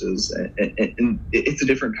boxes, and it's a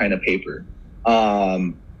different kind of paper.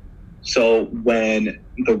 So when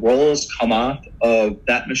the rolls come off of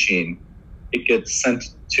that machine, it gets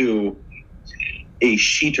sent to a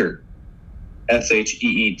sheeter,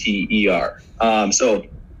 SHEETER. So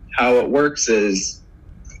how it works is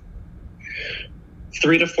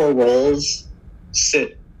 3 to 4 rolls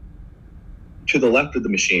sit to the left of the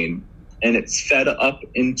machine, and it's fed up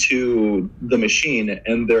into the machine,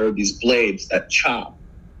 and there are these blades that chop,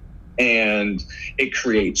 and it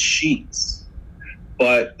creates sheets.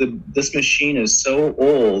 But this machine is so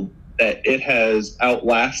old that it has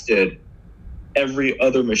outlasted every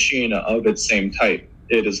other machine of its same type.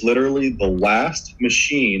 It is literally the last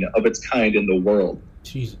machine of its kind in the world.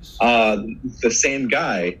 Jesus. The same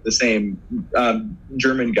guy, the same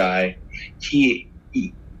German guy, he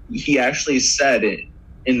actually said it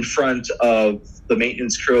in front of the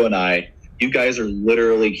maintenance crew and I, "You guys are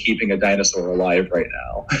literally keeping a dinosaur alive right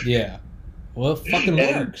now." Yeah. Well, it fucking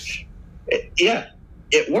works.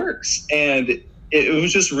 It works. And it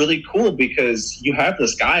was just really cool because you have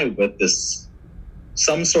this guy with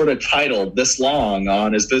some sort of title this long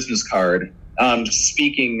on his business card,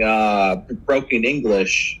 speaking broken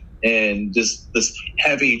English and just this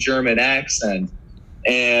heavy German accent.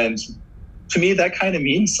 And to me, that kind of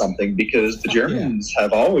means something because the Germans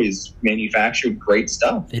have always manufactured great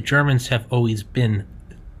stuff. The Germans have always been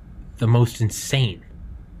the most insane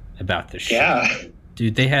about this shit. Yeah.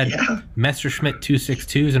 Dude, they had Messerschmitt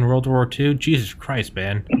 262s in World War II. Jesus Christ,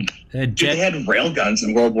 man. They had railguns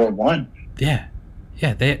in World War I. Yeah.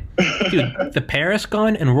 Yeah, dude, the Paris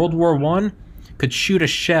gun in World War I could shoot a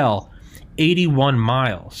shell 81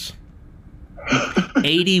 miles.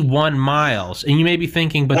 81 miles. And you may be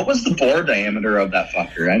thinking, but what was the bore diameter of that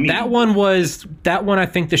fucker? I mean, that one, I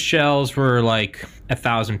think the shells were like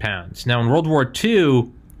 1,000 pounds. Now in World War II,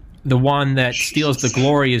 the one that steals the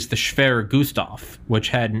glory is the Schwerer Gustav, which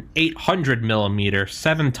had an 800 millimeter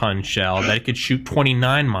 7-ton shell that could shoot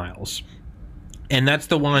 29 miles. And that's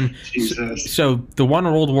the one. So the one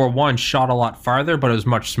in World War I shot a lot farther, but it was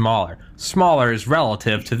much smaller. Smaller is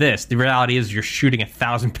relative to this. The reality is you're shooting a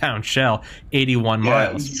 1,000-pound shell 81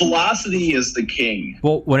 miles. Velocity is the king.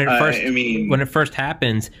 Well, when it first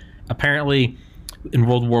happened, apparently in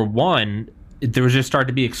World War I, there was just started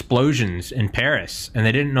to be explosions in Paris, and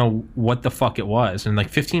they didn't know what the fuck it was. And like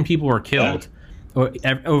 15 people were killed.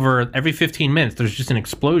 Over every 15 minutes, there's just an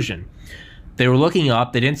explosion. They were looking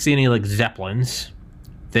up. They didn't see any like Zeppelins.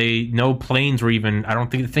 No planes were even. I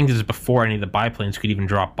think this is before any of the biplanes could even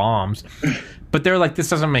drop bombs. But they're like, this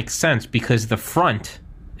doesn't make sense because the front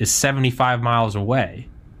is 75 miles away.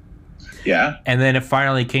 Yeah. And then it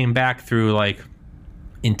finally came back through like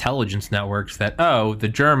intelligence networks that the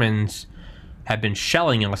Germans have been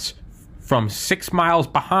shelling us from 6 miles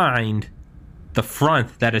behind the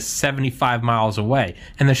front that is 75 miles away,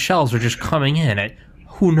 and the shells are just coming in at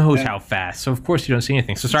who knows how fast. So of course you don't see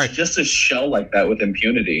anything. So sorry, it's just a shell like that with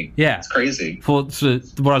impunity. Yeah, it's crazy. Well, so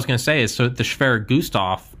what I was going to say is, so the Schwerer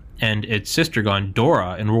Gustav and its sister gun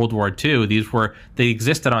Dora in World War II, they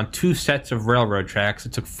existed on 2 sets of railroad tracks.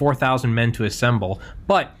 It took 4,000 men to assemble,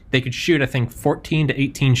 but they could shoot I think 14 to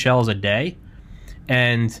 18 shells a day.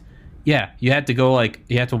 And yeah, you had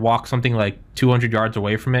to walk something like 200 yards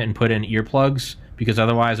away from it and put in earplugs because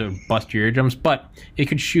otherwise it would bust your eardrums. But it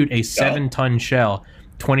could shoot a 7-ton shell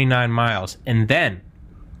 29 miles. And then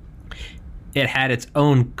it had its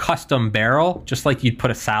own custom barrel, just like you'd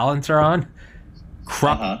put a silencer on.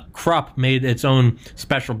 Krupp made its own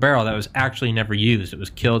special barrel that was actually never used. It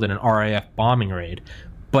was killed in an RAF bombing raid.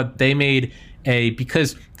 But they made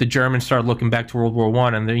because the Germans started looking back to World War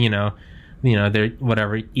I, and they're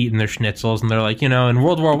they're eating their schnitzels, and they're like, in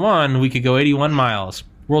World War I we could go 81 miles.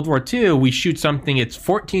 World War II we shoot something it's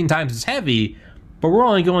 14 times as heavy, but we're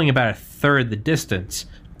only going about a third the distance.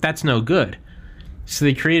 That's no good. So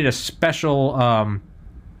they created a special,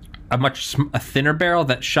 a thinner barrel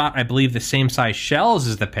that shot, I believe, the same size shells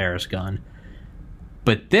as the Paris gun,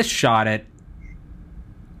 but this shot at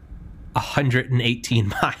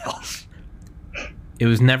 118 miles. It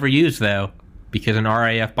was never used though, because an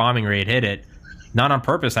RAF bombing raid hit it, not on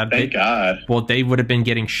purpose. Thank God. Well, they would have been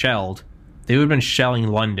getting shelled. They would have been shelling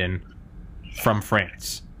London from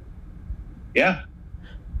France. Yeah.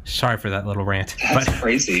 Sorry for that little rant. That's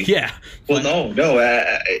crazy. Yeah. Well, no.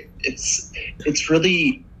 It's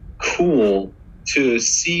really cool to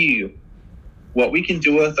see what we can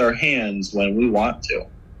do with our hands when we want to.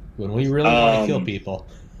 When we really want to kill people.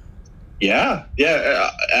 Yeah.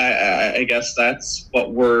 I guess that's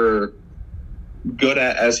what we're good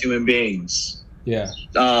at as human beings. Yeah.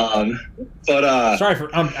 But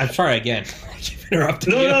I'm sorry again.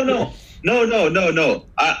 Interrupted. No.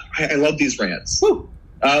 I love these rants. Woo.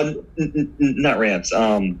 Not rants.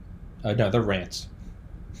 No, they're rants.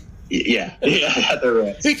 Yeah, they're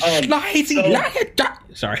rants.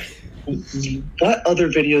 Sorry. What other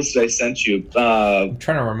videos did I send you? I'm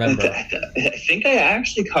trying to remember. I think I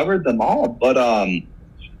actually covered them all, but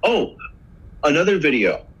another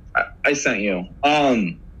video I sent you.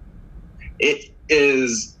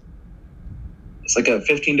 it's like a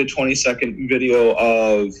 15 to 20 second video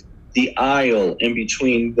of the aisle in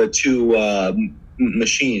between the two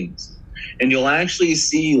machines. And you'll actually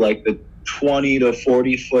see like the 20 to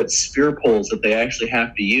 40 foot spear poles that they actually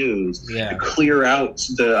have to use to clear out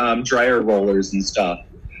the dryer rollers and stuff.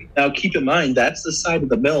 Now, keep in mind, that's the side of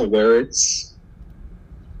the mill where it's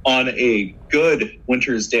on a good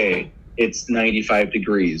winter's day, it's 95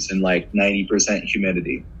 degrees and like 90%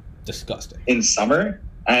 humidity. Disgusting. In summer,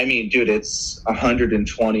 I mean, dude, it's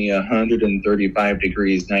 120, 135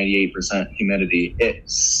 degrees, 98% humidity. It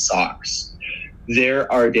sucks.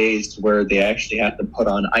 There are days where they actually have to put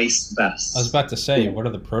on ice vests. I was about to say, what are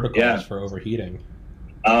the protocols for overheating?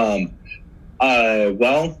 Well,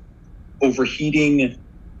 overheating.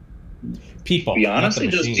 People. We honestly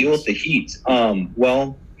just deal with the heat.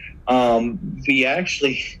 We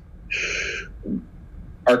actually,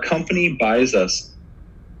 our company buys us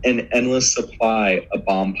an endless supply of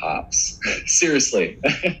bomb pops. Seriously.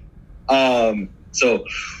 So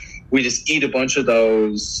we just eat a bunch of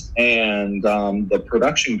those, and the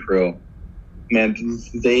production crew, man,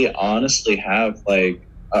 they honestly have like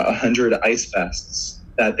 100 ice vests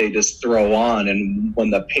that they just throw on, and when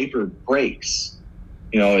the paper breaks,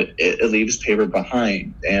 you know, it leaves paper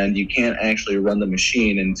behind, and you can't actually run the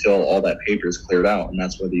machine until all that paper is cleared out, and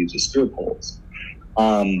that's why they use the spear poles.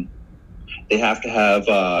 They have to have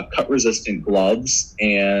cut-resistant gloves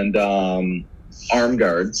and arm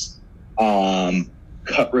guards,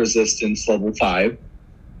 cut resistance level 5,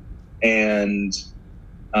 and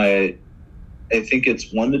I think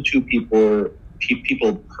it's 1 to 2 people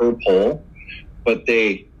per pole, but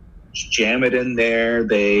they jam it in there,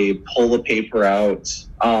 they pull the paper out,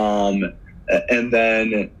 and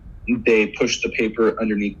then they push the paper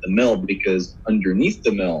underneath the mill, because underneath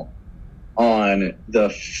the mill on the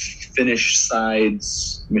finished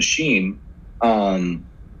sides machine,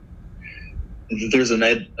 there's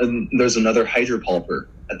another hydropulper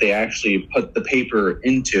that they actually put the paper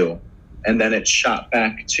into, and then it's shot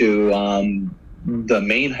back to the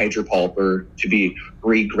main hydropulper to be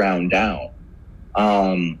reground down.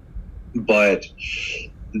 But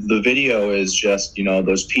the video is just, you know,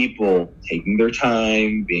 those people taking their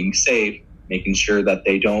time, being safe, making sure that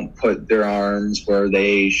they don't put their arms where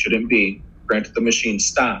they shouldn't be. Granted, the machine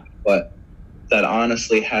stopped, but that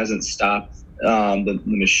honestly hasn't stopped the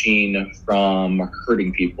machine from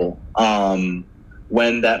hurting people.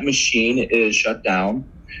 When that machine is shut down,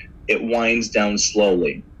 it winds down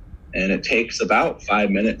slowly, and it takes about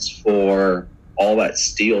 5 minutes for all that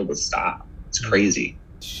steel to stop. It's crazy.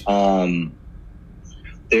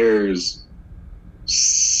 There's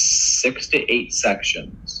 6 to 8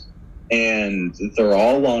 sections, and they're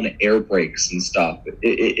all on air brakes and stuff.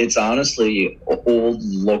 It's honestly old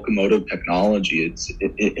locomotive technology.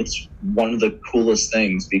 It's one of the coolest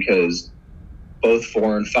things, because both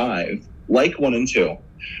 4 and 5, like 1 and 2,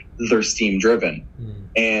 they're steam driven,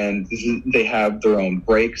 and they have their own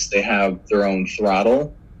brakes, they have their own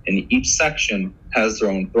throttle, and each section has their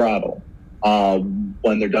own throttle.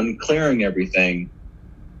 When they're done clearing everything,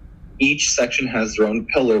 each section has their own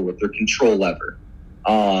pillar with their control lever.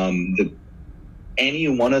 Any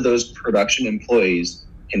one of those production employees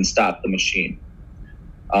can stop the machine.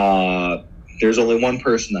 There's only one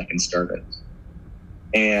person that can start it.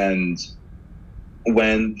 And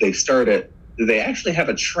when they start it, they actually have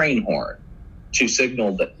a train horn to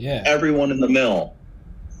signal that everyone in the mill,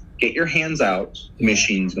 get your hands out, the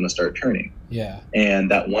machine's going to start turning.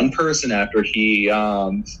 And that one person, after he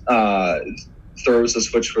throws the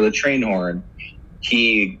switch for the train horn,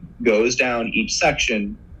 he goes down each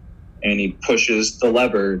section and he pushes the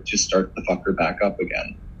lever to start the fucker back up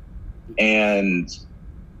again. And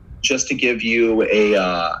just to give you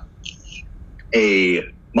a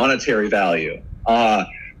monetary value,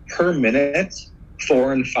 per minute,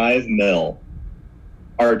 4 and 5 mil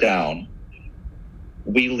are down.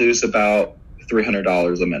 We lose about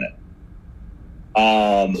 $300 a minute.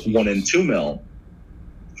 1 and 2 mil,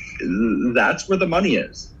 that's where the money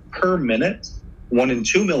is. Per minute, 1 and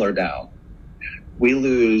 2 mil are down. We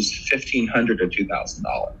lose $1,500 to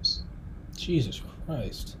 $2,000. Jesus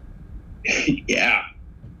Christ. Yeah.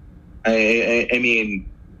 I mean,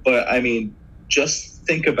 just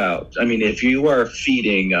think about, if you are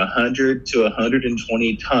feeding 100 to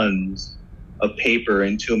 120 tons of paper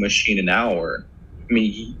into a machine an hour,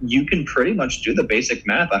 you can pretty much do the basic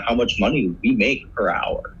math on how much money we make per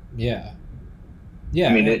hour. Yeah.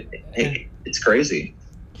 It's crazy.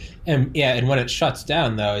 And when it shuts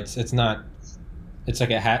down though, it's like if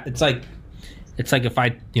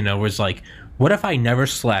I, was like, what if I never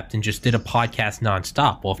slept and just did a podcast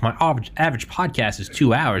nonstop? Well, if my average podcast is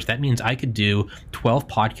 2 hours, that means I could do 12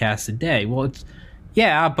 podcasts a day. Well, it's,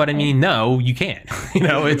 yeah, but I mean, no, you can't.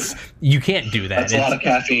 You can't do that. That's a lot of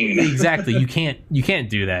caffeine. Exactly. You can't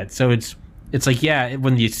do that. So it's like, yeah,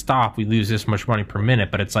 when you stop, we lose this much money per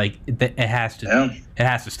minute, but it's like, it has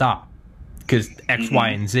to stop because X, Y,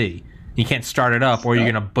 and Z. You can't start it up, or you're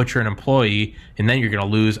going to butcher an employee, and then you're going to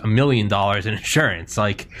lose $1 million in insurance.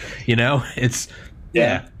 Like, it's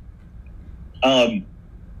yeah. 1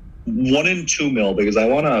 and 2 mil, because I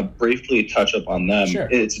want to briefly touch up on them. Sure.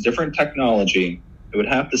 It's a different technology. I would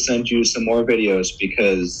have to send you some more videos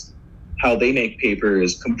because how they make paper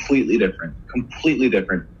is completely different. Completely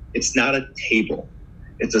different. It's not a table.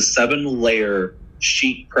 It's a 7-layer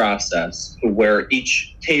sheet process where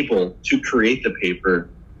each table to create the paper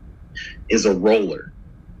is a roller,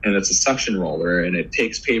 and it's a suction roller, and it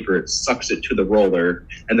takes paper, it sucks it to the roller,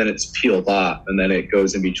 and then it's peeled off, and then it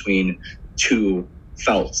goes in between 2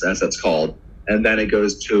 felts, as it's called, and then it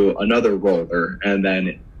goes to another roller, and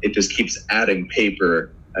then it just keeps adding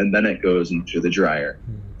paper, and then it goes into the dryer.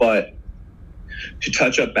 But to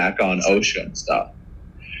touch up back on OSHA and stuff,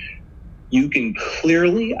 you can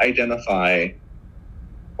clearly identify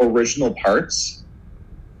original parts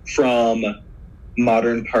from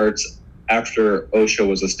modern parts after OSHA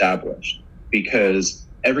was established, because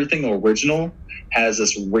everything original has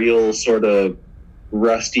this real sort of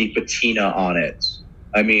rusty patina on it.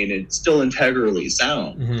 I mean, it's still integrally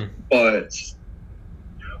sound, but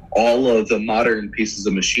all of the modern pieces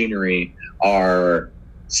of machinery are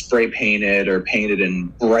spray painted or painted in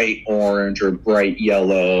bright orange or bright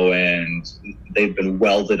yellow, and they've been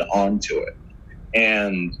welded onto it.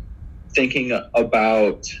 And thinking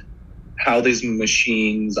about how these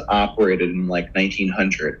machines operated in like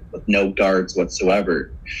 1900 with no guards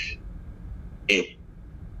whatsoever, it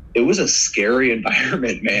was a scary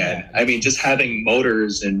environment, man. I mean, just having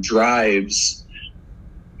motors and drives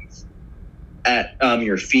at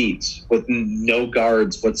your feet with no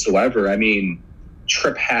guards whatsoever. I mean,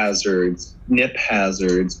 trip hazards, nip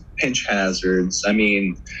hazards, pinch hazards. I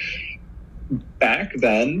mean, back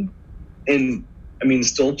then, and I mean,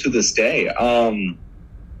 still to this day,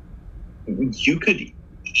 you could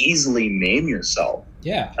easily maim yourself.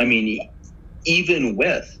 Yeah. I mean, even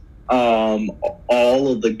with all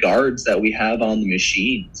of the guards that we have on the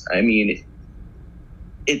machines. I mean,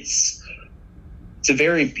 it's a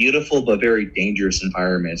very beautiful but very dangerous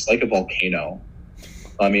environment. It's like a volcano.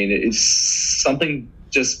 I mean, it's something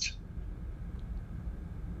just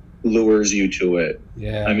lures you to it.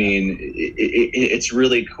 Yeah. I mean, it's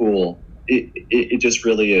really cool. It just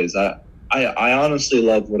really is. I honestly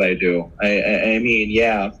love what I do. I mean,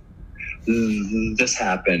 yeah, this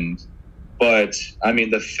happened, but I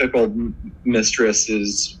mean, the fickle mistress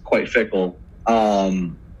is quite fickle.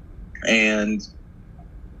 And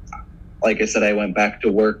like I said, I went back to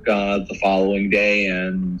work the following day,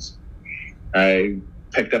 and I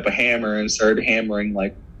picked up a hammer and started hammering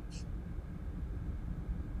like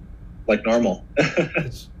normal.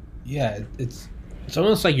 It's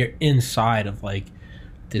almost like you're inside of like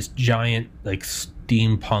this giant like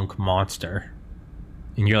steampunk monster,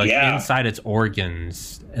 and you're like inside its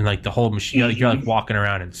organs, and like the whole machine, like you're like walking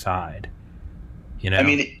around inside, I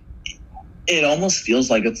mean, it almost feels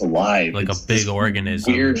like it's alive, like it's a big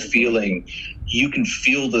organism. Weird feeling. You can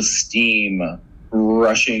feel the steam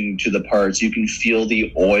rushing to the parts. You can feel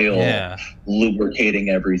the oil lubricating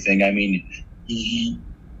everything. I mean,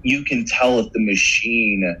 you can tell if the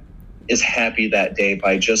machine is happy that day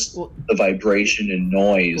by just the vibration and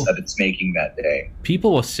noise that it's making that day.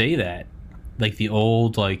 People will say that, like the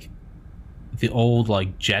old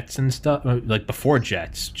jets and stuff, like before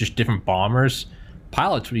jets, just different bombers,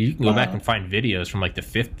 pilots. You can go back and find videos from like the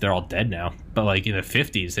 50s. They're all dead now, but like in the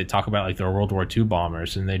 50s, they talk about like their World War II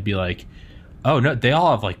bombers, and they'd be like, "Oh no, they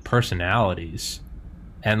all have like personalities,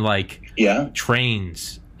 and like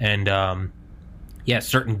trains, and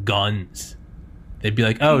certain guns." They'd be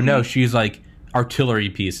like, "Oh no, she's like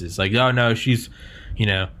artillery pieces. Like, oh no, she's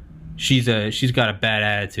got a bad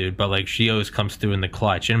attitude, but like she always comes through in the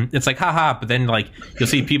clutch." And it's like, haha. But then like you'll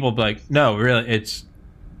see people be like, "No, really, it's."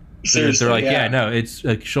 Seriously, they're like, yeah, no, it's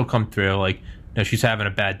like she'll come through. Like, no, she's having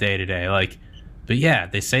a bad day today. Like, but yeah,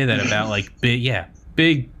 they say that about like big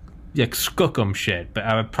like skookum shit. But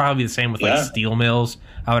I would probably be the same with like steel mills.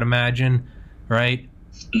 I would imagine, right?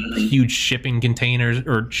 Huge shipping containers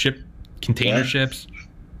or container ships.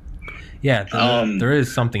 Yeah, there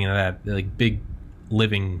is something in that, like big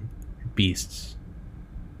living beasts.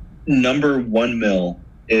 Number 1 mill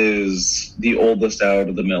is the oldest out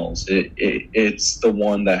of the mills. It's the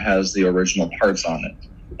one that has the original parts on it.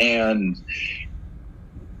 And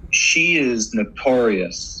she is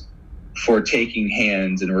notorious for taking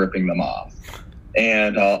hands and ripping them off.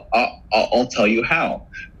 And I'll tell you how.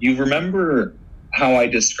 You remember how I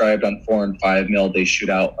described on 4 and 5 mil, they shoot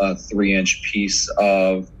out a 3-inch piece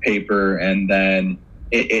of paper and then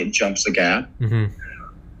it jumps a gap? Mm-hmm.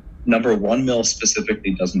 Number 1 mil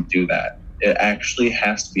specifically doesn't do that. It actually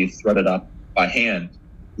has to be threaded up by hand,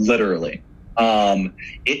 literally.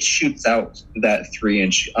 It shoots out that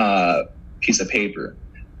 3-inch piece of paper,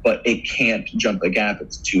 but it can't jump a gap.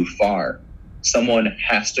 It's too far. Someone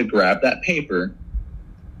has to grab that paper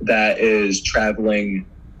that is traveling.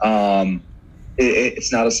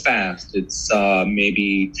 It's not as fast. It's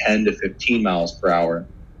maybe 10 to 15 miles per hour.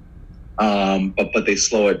 But they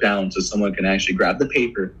slow it down so someone can actually grab the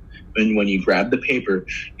paper. And when you grab the paper,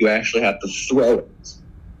 you actually have to throw it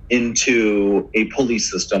into a pulley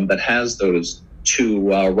system that has those 2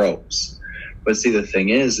 ropes. But see, the thing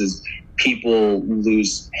is people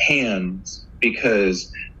lose hands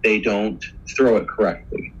because they don't throw it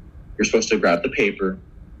correctly. You're supposed to grab the paper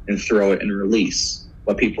and throw it and release.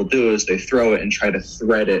 What people do is they throw it and try to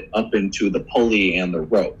thread it up into the pulley and the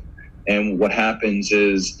rope. And what happens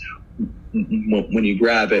is when you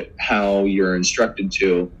grab it how you're instructed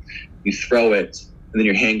to, you throw it and then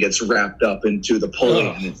your hand gets wrapped up into the pulley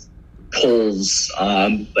and it pulls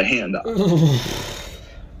the hand up.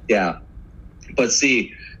 Yeah. But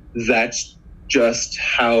see, that's just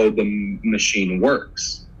how the machine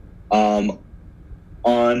works. On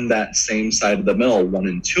that same side of the mill, 1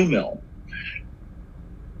 and 2 mil,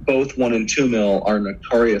 both 1 and 2 mil are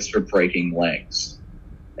notorious for breaking legs.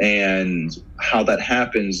 And how that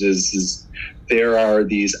happens is there are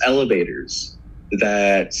these elevators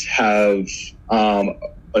that have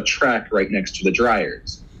a track right next to the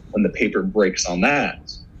dryers. When the paper breaks on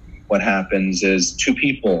that, what happens is 2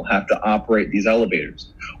 people have to operate these elevators.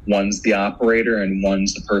 One's the operator and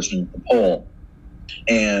one's the person with the pole.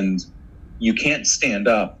 And you can't stand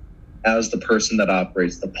up as the person that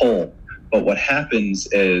operates the pole. But what happens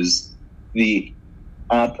is the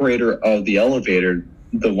operator of the elevator,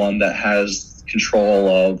 the one that has control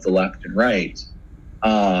of the left and right,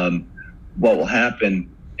 what will happen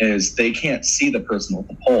is they can't see the person with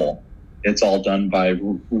the pole. It's all done by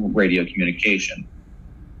radio communication.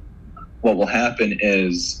 What will happen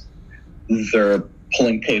is they're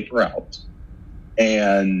pulling paper out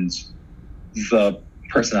and the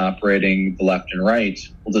person operating the left and right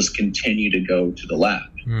will just continue to go to the left.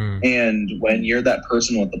 And when you're that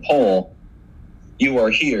person with the pole, you are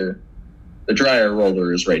here. The dryer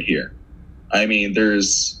roller is right here. I mean,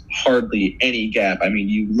 there's hardly any gap. I mean,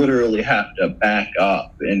 you literally have to back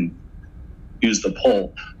up and use the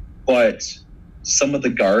pole. But some of the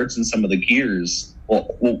guards and some of the gears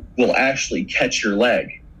will actually catch your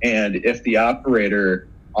leg. And if the operator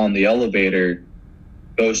on the elevator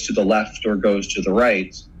goes to the left or goes to the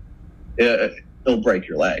right, it'll break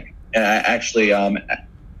your leg. And I actually,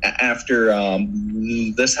 after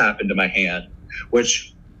this happened to my hand,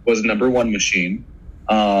 which was number 1 machine,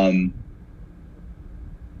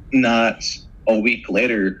 not a week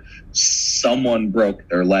later, someone broke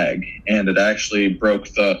their leg, and it actually broke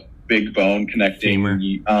the big bone connecting. Femur.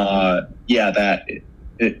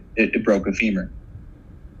 It broke a femur.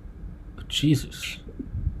 Jesus.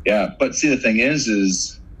 Yeah, but see, the thing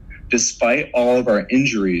is despite all of our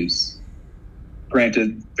injuries,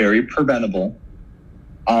 granted very preventable,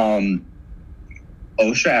 OSHA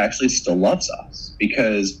actually still loves us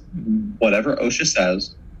because whatever OSHA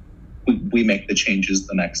says, we make the changes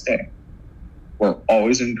the next day. We're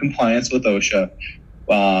always in compliance with OSHA.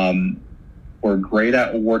 We're great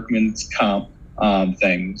at workman's comp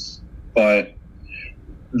things, but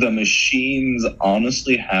the machines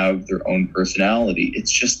honestly have their own personality.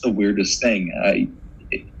 It's just the weirdest thing.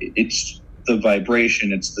 It's the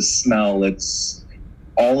vibration, it's the smell, it's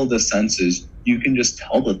all of the senses. You can just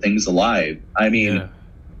tell the thing's alive. I mean,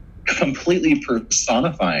 completely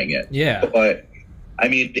personifying it. Yeah. But I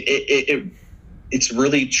mean, it's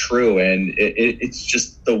really true, and it's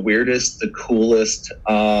just the weirdest, the coolest.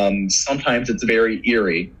 Sometimes it's very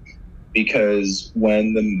eerie because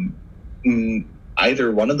when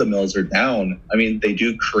either one of the mills are down, I mean, they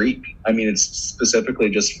do creak. I mean, it's specifically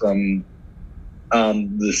just from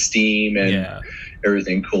the steam and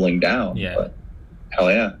everything cooling down. Yeah. But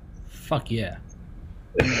hell yeah. Fuck yeah.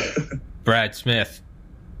 Brad Smith,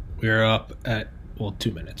 we're up at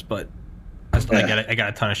 2 minutes, but I got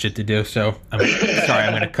a ton of shit to do, so I'm sorry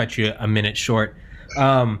I'm going to cut you a minute short.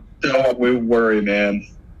 Don't worry, man.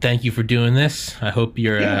 Thank you for doing this. I hope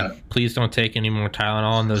you're please don't take any more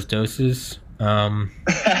Tylenol in those doses.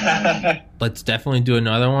 Let's definitely do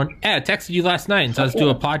another one. Yeah, I texted you last night and said let's do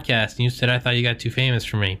a podcast, and you said I thought you got too famous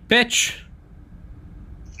for me. Bitch!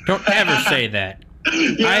 Don't ever say that.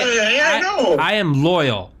 I know. I am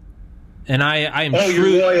loyal. And I am true.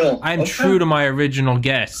 You're loyal. I'm true to my original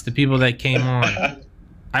guests, the people that came on.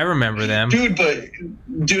 I remember them.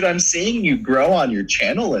 Dude, I'm seeing you grow on your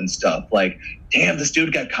channel and stuff. Like, damn, this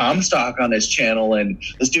dude got Comstock on his channel, and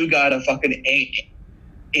this dude got a fucking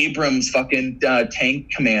Abrams fucking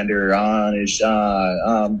tank commander on his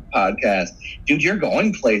podcast. Dude, you're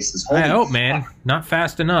going places. I hope, man. Not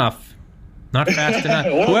fast enough. Not fast enough.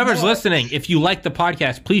 Whoever's listening, if you like the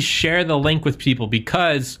podcast, please share the link with people,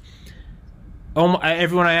 because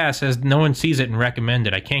everyone I ask says no one sees it and recommend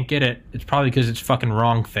it. I can't get it. It's probably because it's fucking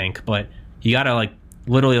wrong think, but you gotta like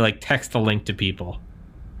literally like text the link to people,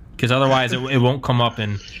 because otherwise it won't come up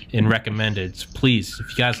in recommended. So please,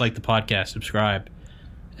 if you guys like the podcast, subscribe.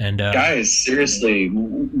 And guys, seriously,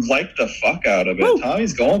 like the fuck out of it. Woo!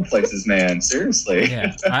 Tommy's going places, man. Seriously.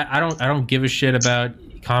 Yeah, I don't give a shit about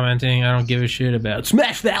commenting. I don't give a shit about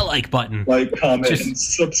smash that like button. Like, comment, and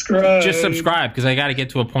subscribe. Just subscribe, because I got to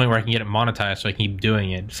get to a point where I can get it monetized so I can keep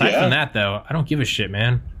doing it. Aside from that, though, I don't give a shit,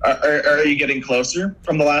 man. Are you getting closer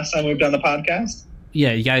from the last time we've done the podcast?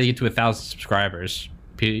 Yeah, you got to get to 1,000 subscribers.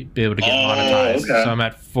 Be able to get monetized. Okay. So I'm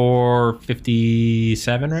at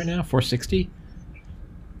 457 right now, 460.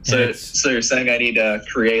 So you're saying I need to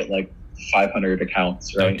create like 500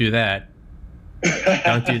 accounts, right? Don't do that.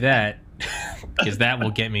 Don't do that. Because that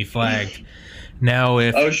will get me flagged. Now,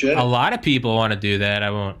 if a lot of people want to do that, I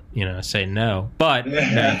won't, say no. But no, you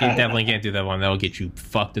definitely can't do that one. That'll get you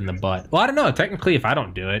fucked in the butt. Well, I don't know. Technically, if I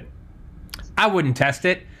don't do it, I wouldn't test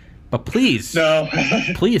it. But please,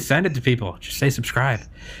 please send it to people. Just say subscribe.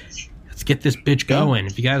 Let's get this bitch going.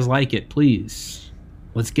 If you guys like it, please,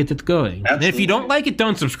 let's get it going. Absolutely. And if you don't like it,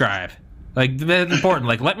 don't subscribe. Like, that's important.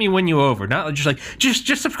 Like, let me win you over. Not just like,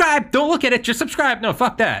 just subscribe. Don't look at it. Just subscribe. No,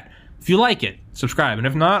 fuck that. If you like it, subscribe. And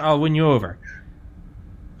if not, I'll win you over.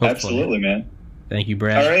 Hopefully. Absolutely, man. Thank you,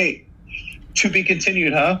 Brad. All right. To be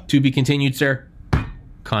continued, huh? To be continued, sir.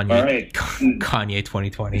 Kanye. All right. Kanye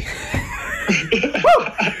 2020.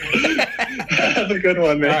 Have a good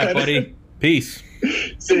one, man. All right, buddy. Peace.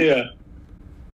 See ya.